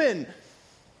open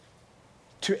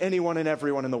to anyone and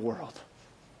everyone in the world.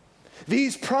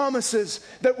 These promises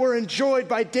that were enjoyed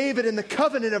by David in the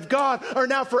covenant of God are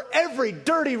now for every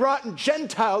dirty, rotten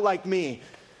Gentile like me.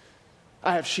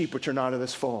 I have sheep which are not of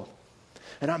this fold.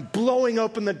 And I'm blowing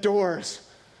open the doors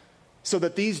so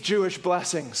that these Jewish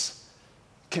blessings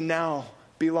can now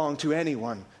belong to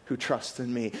anyone who trusts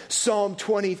in me. Psalm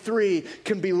 23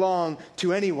 can belong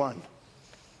to anyone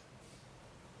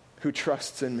who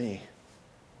trusts in me.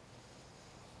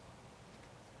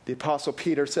 The Apostle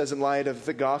Peter says in light of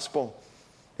the gospel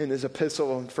in his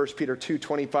epistle in 1 Peter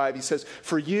 2:25, he says,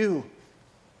 for you,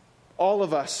 all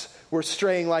of us, were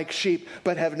straying like sheep,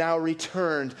 but have now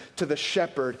returned to the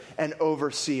shepherd and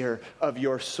overseer of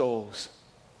your souls.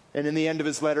 And in the end of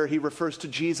his letter, he refers to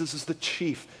Jesus as the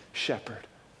chief shepherd.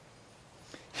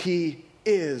 He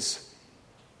is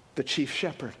the chief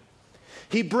shepherd.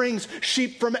 He brings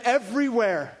sheep from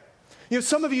everywhere. You know,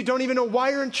 some of you don't even know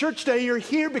why you're in church today. You're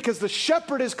here because the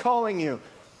shepherd is calling you.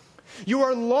 You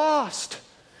are lost.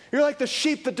 You're like the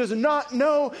sheep that does not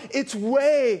know its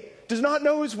way, does not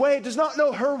know his way, does not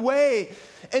know her way.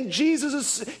 And Jesus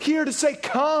is here to say,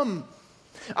 come.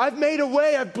 I've made a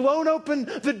way. I've blown open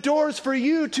the doors for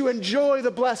you to enjoy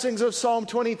the blessings of Psalm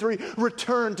 23.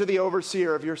 Return to the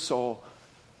overseer of your soul.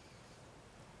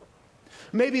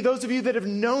 Maybe those of you that have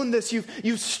known this,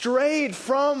 you've strayed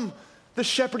from the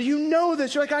shepherd. You know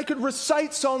this. You're like, I could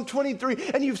recite Psalm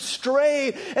 23, and you've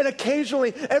strayed. And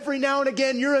occasionally, every now and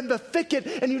again, you're in the thicket,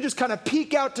 and you just kind of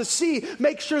peek out to see,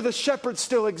 make sure the shepherd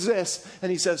still exists.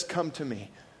 And he says, come to me.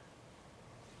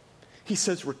 He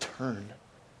says, return.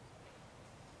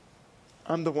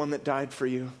 I'm the one that died for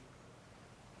you.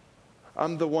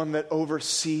 I'm the one that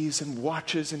oversees and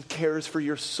watches and cares for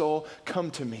your soul.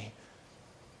 Come to me.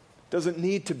 Doesn't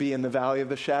need to be in the valley of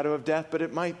the shadow of death, but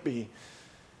it might be.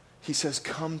 He says,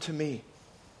 come to me.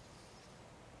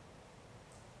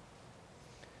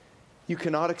 You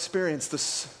cannot experience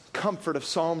the comfort of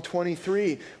Psalm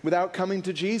 23 without coming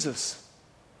to Jesus.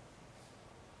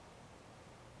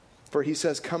 For he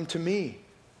says, come to me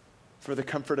for the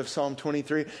comfort of Psalm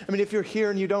 23. I mean, if you're here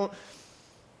and you don't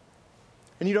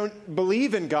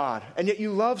believe in God, and yet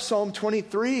you love Psalm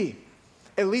 23,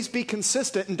 at least be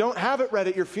consistent and don't have it read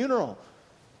at your funeral.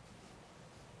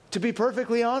 To be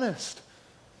perfectly honest,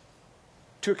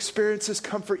 to experience this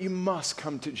comfort, you must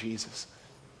come to Jesus.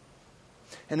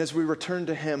 And as we return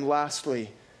to him, lastly,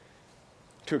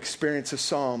 to experience a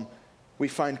psalm, we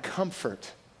find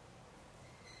comfort.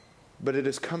 But it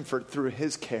is comfort through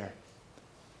his care.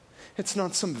 It's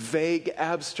not some vague,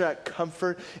 abstract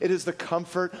comfort. It is the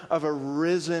comfort of a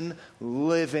risen,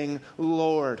 living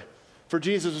Lord. For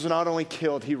Jesus was not only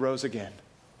killed, he rose again.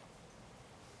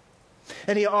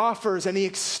 And he offers and he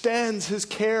extends his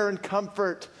care and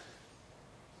comfort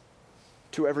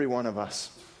to every one of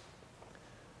us.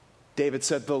 David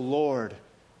said, the Lord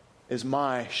is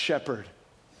my shepherd.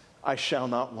 I shall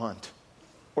not want,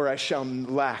 or I shall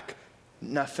lack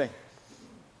nothing.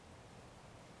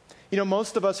 You know,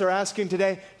 most of us are asking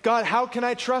today, God, how can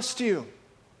I trust you?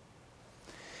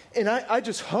 And I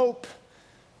just hope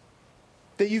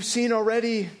that you've seen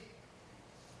already,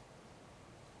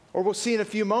 or we'll see in a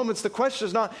few moments, the question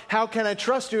is not, how can I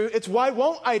trust you? It's, why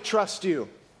won't I trust you?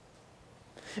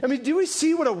 I mean, do we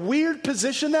see what a weird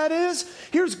position that is?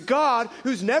 Here's God,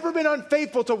 who's never been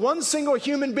unfaithful to one single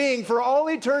human being for all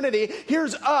eternity.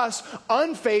 Here's us,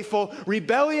 unfaithful,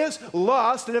 rebellious,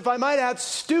 lost, and if I might add,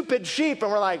 stupid sheep.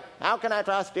 And we're like, how can I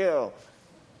trust you?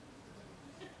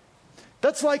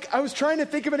 That's like, I was trying to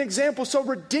think of an example so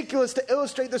ridiculous to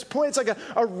illustrate this point. It's like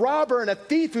a robber and a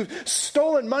thief who's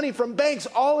stolen money from banks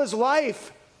all his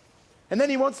life. And then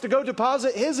he wants to go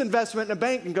deposit his investment in a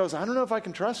bank and goes, I don't know if I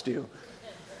can trust you.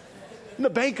 And the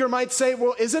banker might say,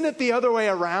 well, isn't it the other way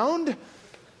around? I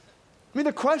mean,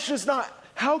 the question is not,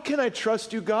 how can I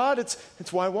trust you, God?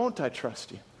 It's why won't I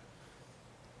trust you?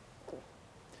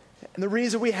 And the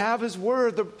reason we have his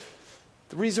word, the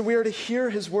reason we are to hear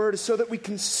his word is so that we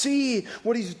can see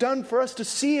what he's done for us, to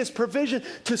see his provision,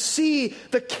 to see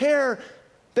the care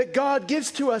that God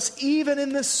gives to us, even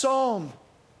in this psalm.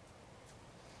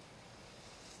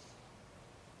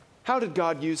 How did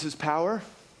God use his power?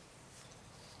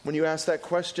 When you ask that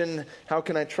question, how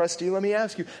can I trust you? Let me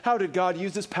ask you, how did God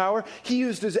use his power? He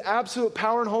used his absolute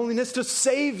power and holiness to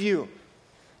save you,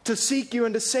 to seek you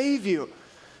and to save you.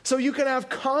 So you can have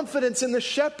confidence in the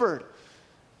shepherd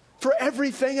for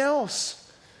everything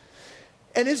else.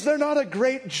 And is there not a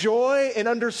great joy in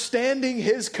understanding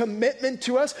his commitment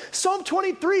to us? Psalm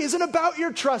 23 isn't about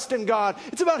your trust in God.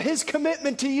 It's about his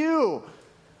commitment to you.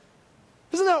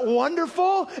 Isn't that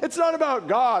wonderful? It's not about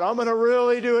God, I'm going to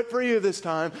really do it for you this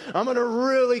time. I'm going to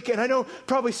really, and I know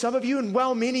probably some of you in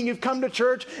well-meaning, you've come to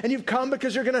church and you've come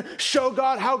because you're going to show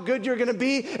God how good you're going to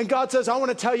be. And God says, I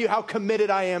want to tell you how committed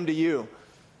I am to you.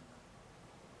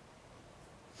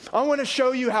 I want to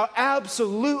show you how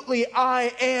absolutely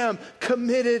I am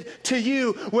committed to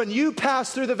you. When you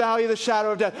pass through the valley of the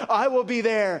shadow of death, I will be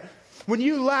there. When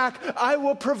you lack, I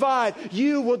will provide.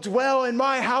 You will dwell in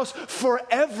my house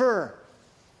forever.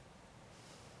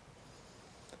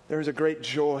 There is a great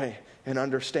joy in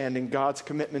understanding God's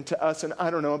commitment to us. And I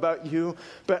don't know about you,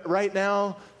 but right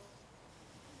now,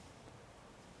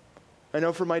 I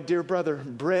know for my dear brother,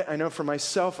 Britt, I know for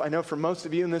myself, I know for most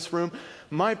of you in this room,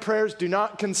 my prayers do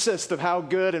not consist of how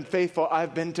good and faithful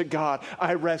I've been to God.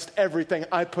 I rest everything.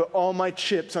 I put all my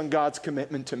chips on God's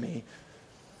commitment to me.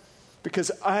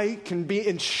 Because I can be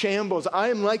in shambles. I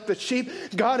am like the sheep.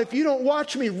 God, if you don't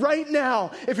watch me right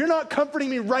now, if you're not comforting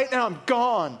me right now, I'm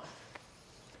gone.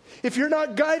 If you're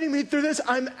not guiding me through this,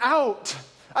 I'm out.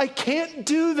 I can't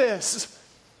do this.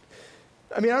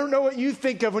 I mean, I don't know what you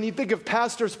think of when you think of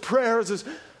pastors' prayers as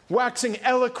waxing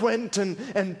eloquent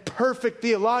and perfect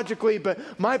theologically, but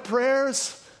my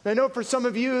prayers, I know for some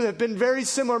of you have been very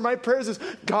similar. My prayers is,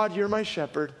 God, you're my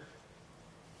shepherd.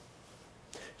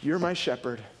 You're my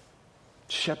shepherd.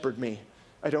 Shepherd me.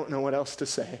 I don't know what else to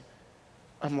say.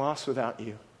 I'm lost without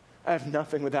you. I have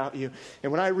nothing without you.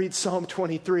 And when I read Psalm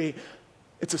 23,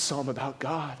 it's a psalm about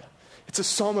God. It's a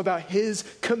psalm about his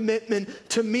commitment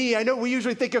to me. I know we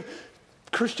usually think of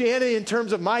Christianity in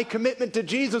terms of my commitment to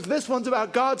Jesus. This one's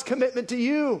about God's commitment to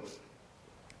you.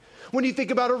 When you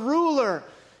think about a ruler,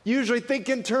 you usually think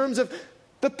in terms of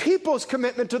the people's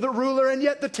commitment to the ruler, and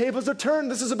yet the tables are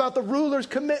turned. This is about the ruler's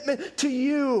commitment to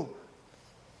you.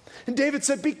 And David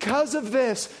said, because of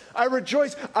this, I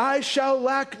rejoice. I shall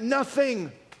lack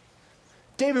nothing.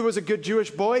 David was a good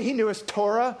Jewish boy. He knew his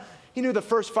Torah. He knew the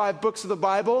first 5 books of the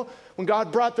Bible. When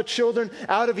God brought the children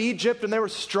out of Egypt and they were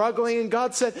struggling, and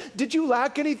God said, did you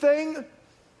lack anything?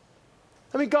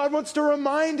 I mean, God wants to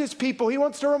remind his people. He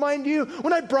wants to remind you.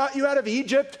 When I brought you out of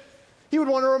Egypt, he would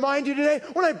want to remind you today.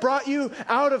 When I brought you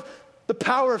out of the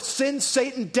power of sin,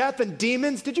 Satan, death, and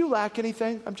demons, did you lack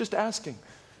anything? I'm just asking.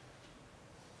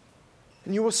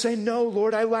 And you will say, no,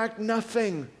 Lord, I lack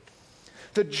nothing.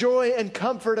 The joy and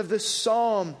comfort of this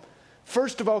psalm,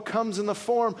 first of all, comes in the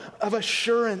form of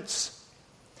assurance.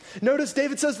 Notice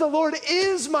David says, the Lord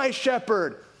is my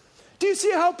shepherd. Do you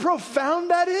see how profound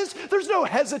that is? There's no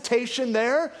hesitation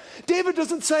there. David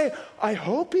doesn't say, I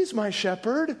hope he's my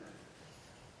shepherd. I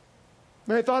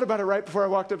mean, I thought about it right before I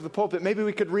walked up to the pulpit. Maybe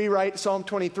we could rewrite Psalm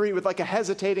 23 with like a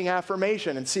hesitating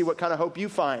affirmation and see what kind of hope you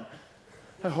find.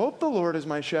 I hope the Lord is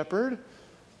my shepherd.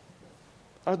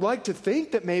 I'd like to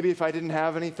think that maybe if I didn't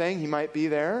have anything, he might be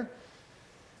there.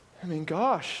 I mean,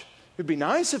 gosh, it'd be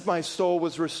nice if my soul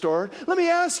was restored. Let me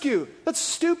ask you, that's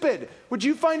stupid. Would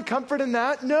you find comfort in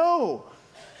that? No.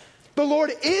 The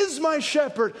Lord is my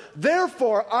shepherd,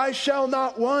 therefore I shall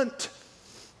not want.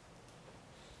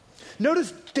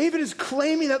 Notice David is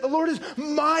claiming that the Lord is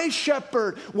my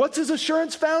shepherd. What's his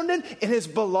assurance found in? In his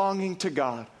belonging to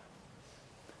God.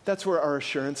 That's where our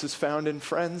assurance is found in,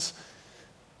 friends.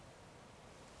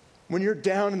 When you're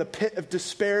down in the pit of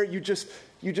despair, you just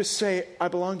say, I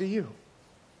belong to you.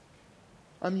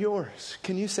 I'm yours.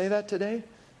 Can you say that today?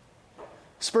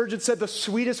 Spurgeon said the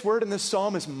sweetest word in this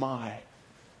psalm is my.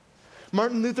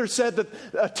 Martin Luther said that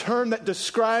a term that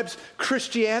describes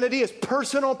Christianity is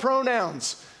personal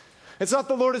pronouns. It's not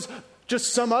the Lord is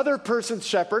just some other person's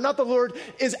shepherd. Not the Lord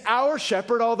is our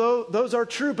shepherd, although those are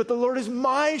true, but the Lord is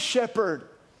my shepherd.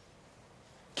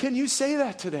 Can you say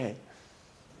that today?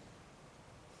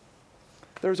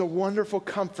 There's a wonderful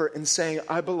comfort in saying,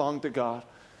 I belong to God.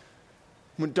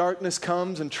 When darkness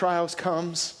comes and trials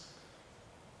comes,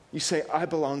 you say, I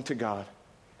belong to God.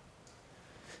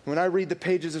 When I read the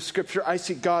pages of Scripture, I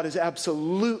see God is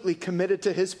absolutely committed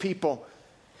to his people.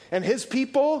 And his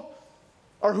people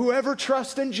are whoever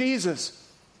trusts in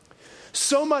Jesus.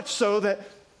 So much so that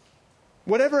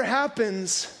whatever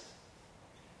happens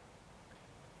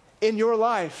in your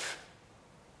life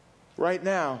right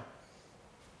now,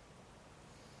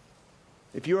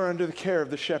 if you are under the care of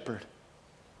the shepherd,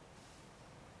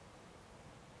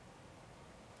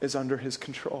 is under his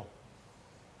control,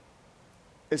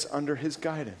 is under his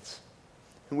guidance.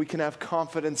 And we can have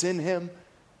confidence in him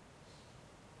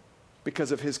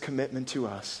because of his commitment to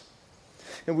us.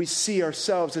 And we see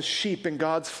ourselves as sheep in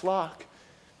God's flock.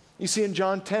 You see in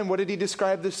John 10, what did he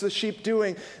describe the sheep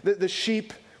doing? The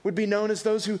sheep would be known as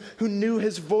those who knew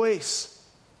his voice.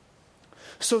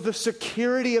 So the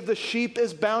security of the sheep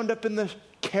is bound up in the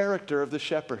character of the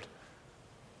shepherd.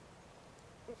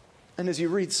 And as you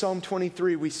read Psalm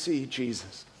 23, we see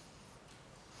Jesus.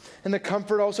 And the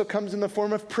comfort also comes in the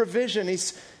form of provision. He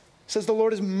says, the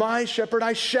Lord is my shepherd,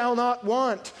 I shall not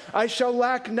want. I shall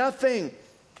lack nothing.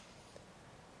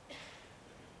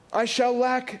 I shall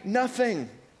lack nothing.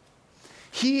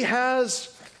 He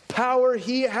has power.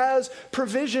 He has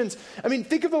provisions. I mean,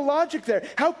 think of the logic there.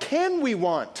 How can we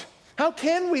want? How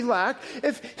can we lack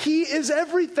if he is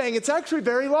everything? It's actually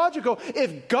very logical.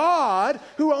 If God,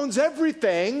 who owns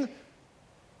everything,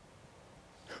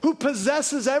 who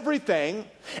possesses everything,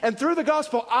 and through the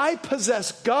gospel I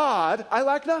possess God, I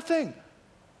lack nothing.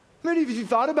 Many of you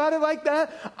thought about it like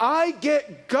that? I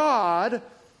get God,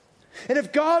 and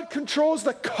if God controls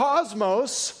the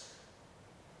cosmos,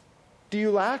 do you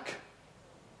lack?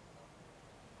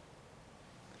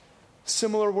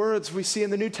 Similar words we see in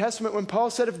the New Testament when Paul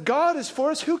said, if God is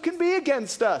for us, who can be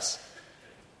against us?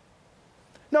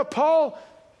 Now, Paul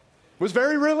was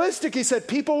very realistic. He said,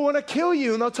 people want to kill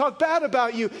you and they'll talk bad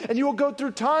about you and you will go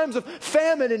through times of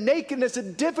famine and nakedness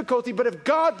and difficulty. But if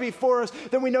God be for us,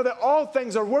 then we know that all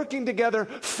things are working together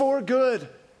for good.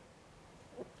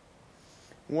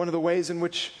 One of the ways in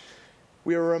which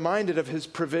we are reminded of his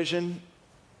provision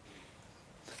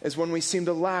is when we seem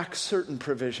to lack certain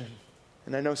provision.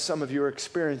 And I know some of you are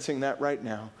experiencing that right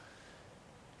now.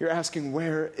 You're asking,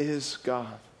 where is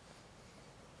God?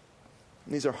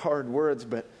 And these are hard words,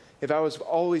 but if I was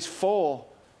always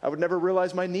full, I would never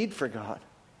realize my need for God.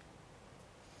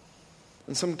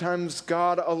 And sometimes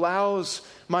God allows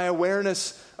my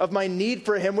awareness of my need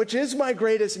for him, which is my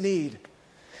greatest need.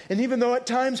 And even though at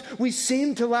times we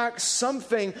seem to lack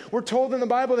something, we're told in the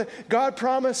Bible that God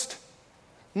promised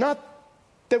not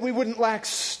that we wouldn't lack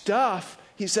stuff.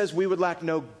 He says we would lack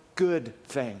no good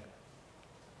thing.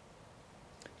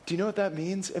 Do you know what that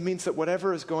means? It means that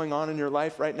whatever is going on in your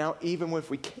life right now, even if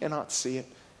we cannot see it,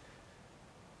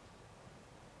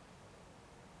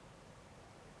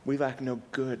 we lack no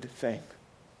good thing.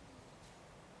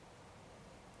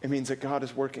 It means that God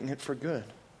is working it for good.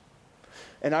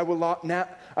 And I will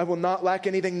not lack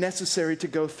anything necessary to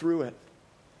go through it.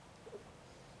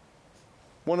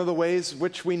 One of the ways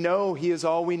which we know He is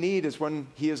all we need is when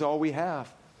He is all we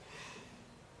have.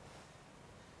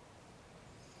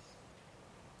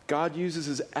 God uses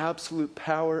His absolute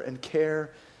power and care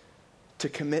to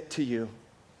commit to you,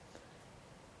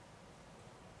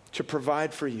 to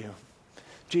provide for you.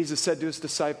 Jesus said to His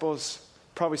disciples,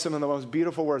 probably some of the most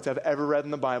beautiful words I've ever read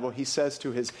in the Bible. He says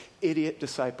to His idiot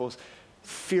disciples,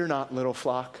 "Fear not, little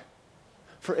flock,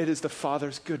 for it is the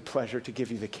Father's good pleasure to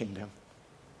give you the kingdom."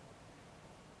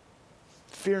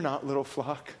 Fear not, little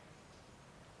flock.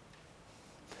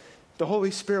 The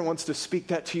Holy Spirit wants to speak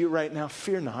that to you right now.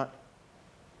 Fear not,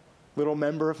 little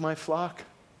member of my flock.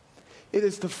 It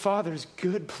is the Father's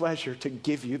good pleasure to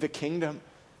give you the kingdom.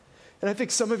 And I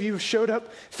think some of you showed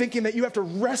up thinking that you have to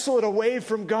wrestle it away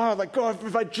from God. Like, God,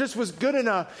 if I just was good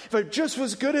enough, if I just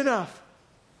was good enough.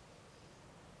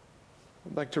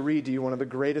 I'd like to read to you one of the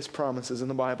greatest promises in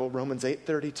the Bible, Romans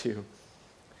 8:32.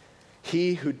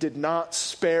 He who did not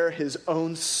spare His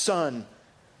own Son,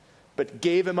 but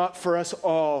gave Him up for us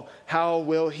all, how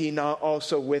will He not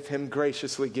also with Him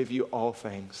graciously give you all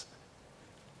things?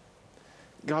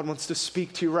 God wants to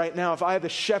speak to you right now. If I, the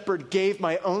shepherd, gave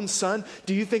my own Son,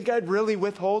 do you think I'd really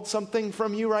withhold something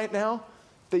from you right now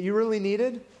that you really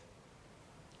needed?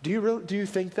 Do you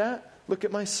think that? Look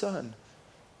at my Son.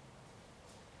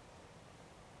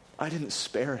 I didn't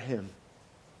spare Him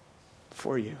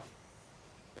for you.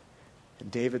 And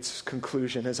David's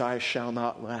conclusion is, I shall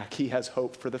not lack. He has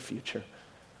hope for the future.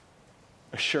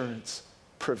 Assurance,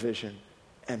 provision,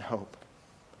 and hope.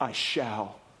 I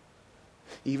shall.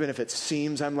 Even if it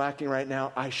seems I'm lacking right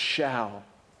now, I shall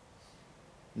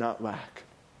not lack.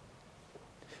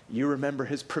 You remember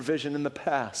His provision in the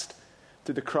past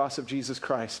through the cross of Jesus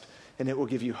Christ, and it will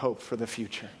give you hope for the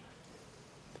future.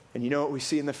 And you know what we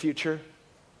see in the future?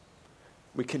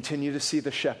 We continue to see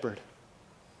the shepherd.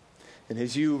 And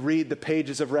as you read the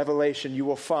pages of Revelation, you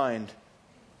will find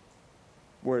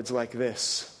words like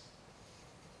this.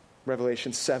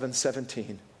 Revelation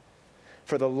 7:17.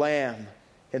 For the Lamb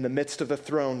in the midst of the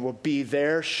throne will be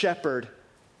their shepherd,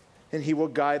 and He will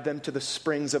guide them to the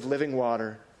springs of living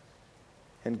water,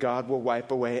 and God will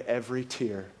wipe away every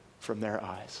tear from their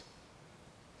eyes.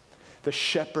 The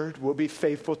shepherd will be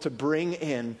faithful to bring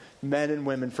in men and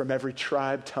women from every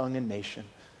tribe, tongue, and nation.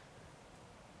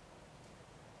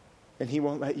 And He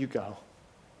won't let you go.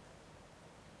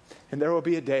 And there will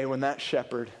be a day when that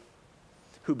shepherd,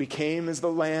 who became as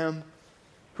the lamb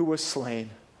who was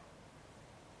slain,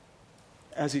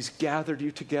 as He's gathered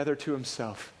you together to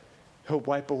Himself, He'll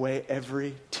wipe away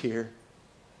every tear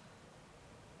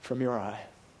from your eye.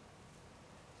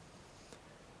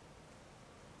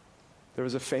 There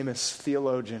was a famous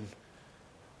theologian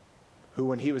who,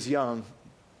 when he was young,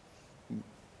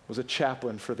 was a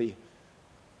chaplain for the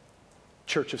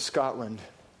Church of Scotland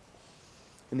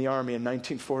in the army in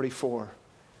 1944.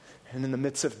 And in the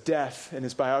midst of death, in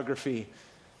his biography,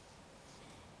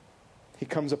 he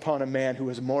comes upon a man who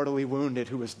was mortally wounded,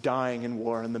 who was dying in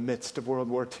war in the midst of World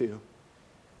War II.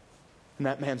 And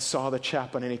that man saw the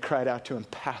chaplain and he cried out to him,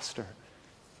 "Pastor."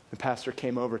 The pastor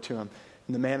came over to him,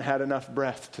 and the man had enough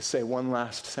breath to say one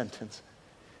last sentence.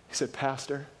 He said,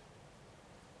 "Pastor,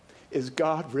 is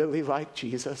God really like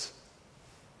Jesus?"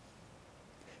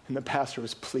 And the pastor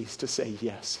was pleased to say,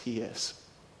 "Yes, He is.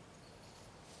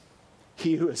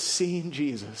 He who has seen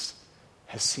Jesus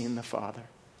has seen the Father."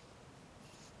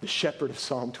 The shepherd of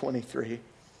Psalm 23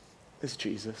 is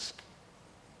Jesus.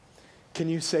 Can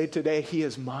you say today, He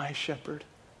is my shepherd?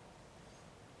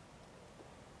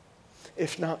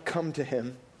 If not, come to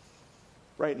Him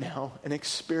right now and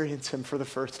experience Him for the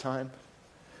first time.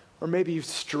 Or maybe you've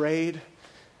strayed.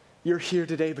 You're here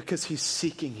today because He's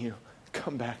seeking you.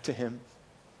 Come back to Him.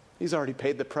 He's already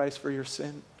paid the price for your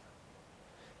sin.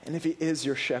 And if He is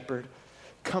your shepherd,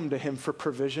 come to Him for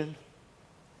provision.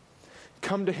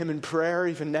 Come to Him in prayer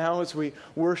even now as we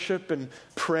worship and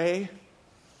pray.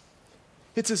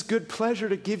 It's His good pleasure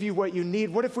to give you what you need.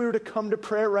 What if we were to come to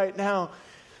prayer right now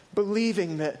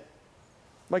believing that,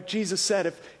 like Jesus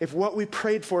said, if what we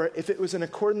prayed for, if it was in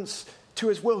accordance to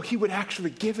His will, He would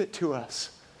actually give it to us.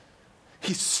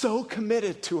 He's so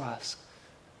committed to us.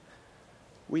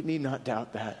 We need not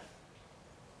doubt that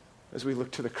as we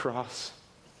look to the cross.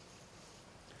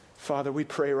 Father, we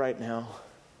pray right now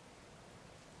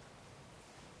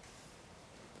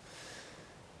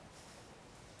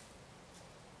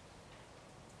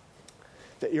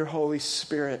that your Holy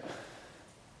Spirit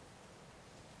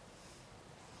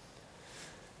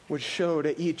would show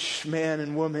to each man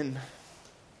and woman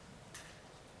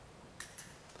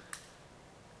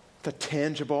the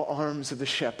tangible arms of the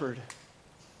shepherd,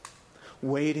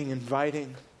 waiting, inviting.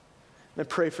 And I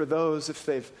pray for those, if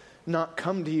they've not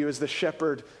come to you as the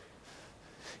shepherd,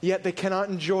 yet they cannot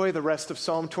enjoy the rest of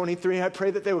Psalm 23. I pray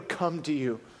that they would come to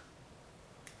you.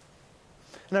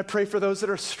 And I pray for those that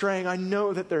are straying. I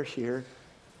know that they're here.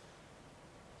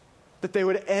 That they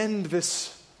would end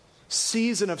this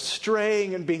season of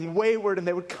straying and being wayward, and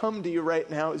they would come to you right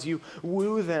now as you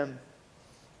woo them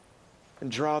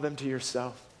and draw them to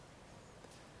yourself.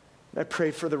 And I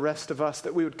pray for the rest of us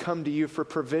that we would come to you for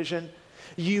provision.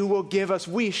 You will give us.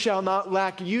 We shall not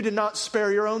lack. You did not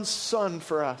spare your own Son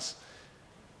for us.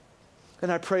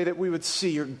 And I pray that we would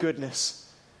see your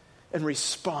goodness and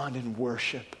respond in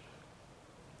worship.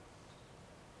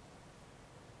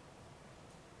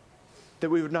 That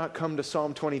we would not come to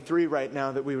Psalm 23 right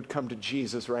now, that we would come to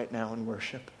Jesus right now and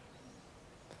worship.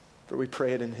 For we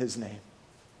pray it in his name.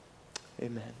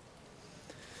 Amen.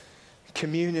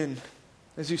 Communion,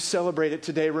 as you celebrate it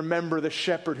today, remember the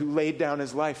shepherd who laid down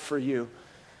his life for you.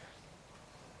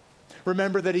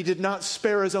 Remember that he did not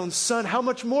spare his own Son. How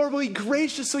much more will he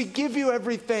graciously give you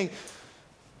everything?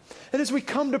 And as we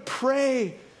come to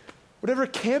pray, whatever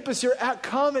campus you're at,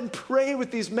 come and pray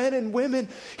with these men and women.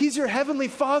 He's your heavenly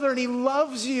Father and he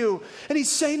loves you. And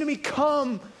he's saying to me,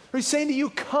 come. Or he's saying to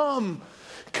you, come.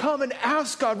 Come and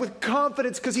ask God with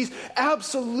confidence because he's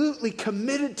absolutely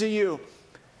committed to you.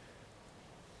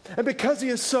 And because he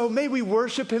is so, may we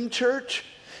worship him, church.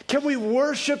 Can we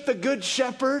worship the good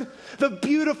shepherd, the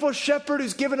beautiful shepherd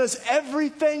who's given us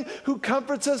everything, who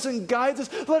comforts us and guides us?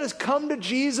 Let us come to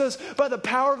Jesus by the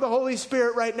power of the Holy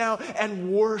Spirit right now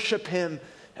and worship him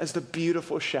as the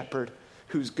beautiful shepherd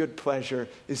whose good pleasure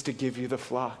is to give you the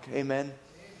flock. Amen?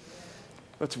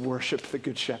 Let's worship the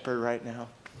good shepherd right now.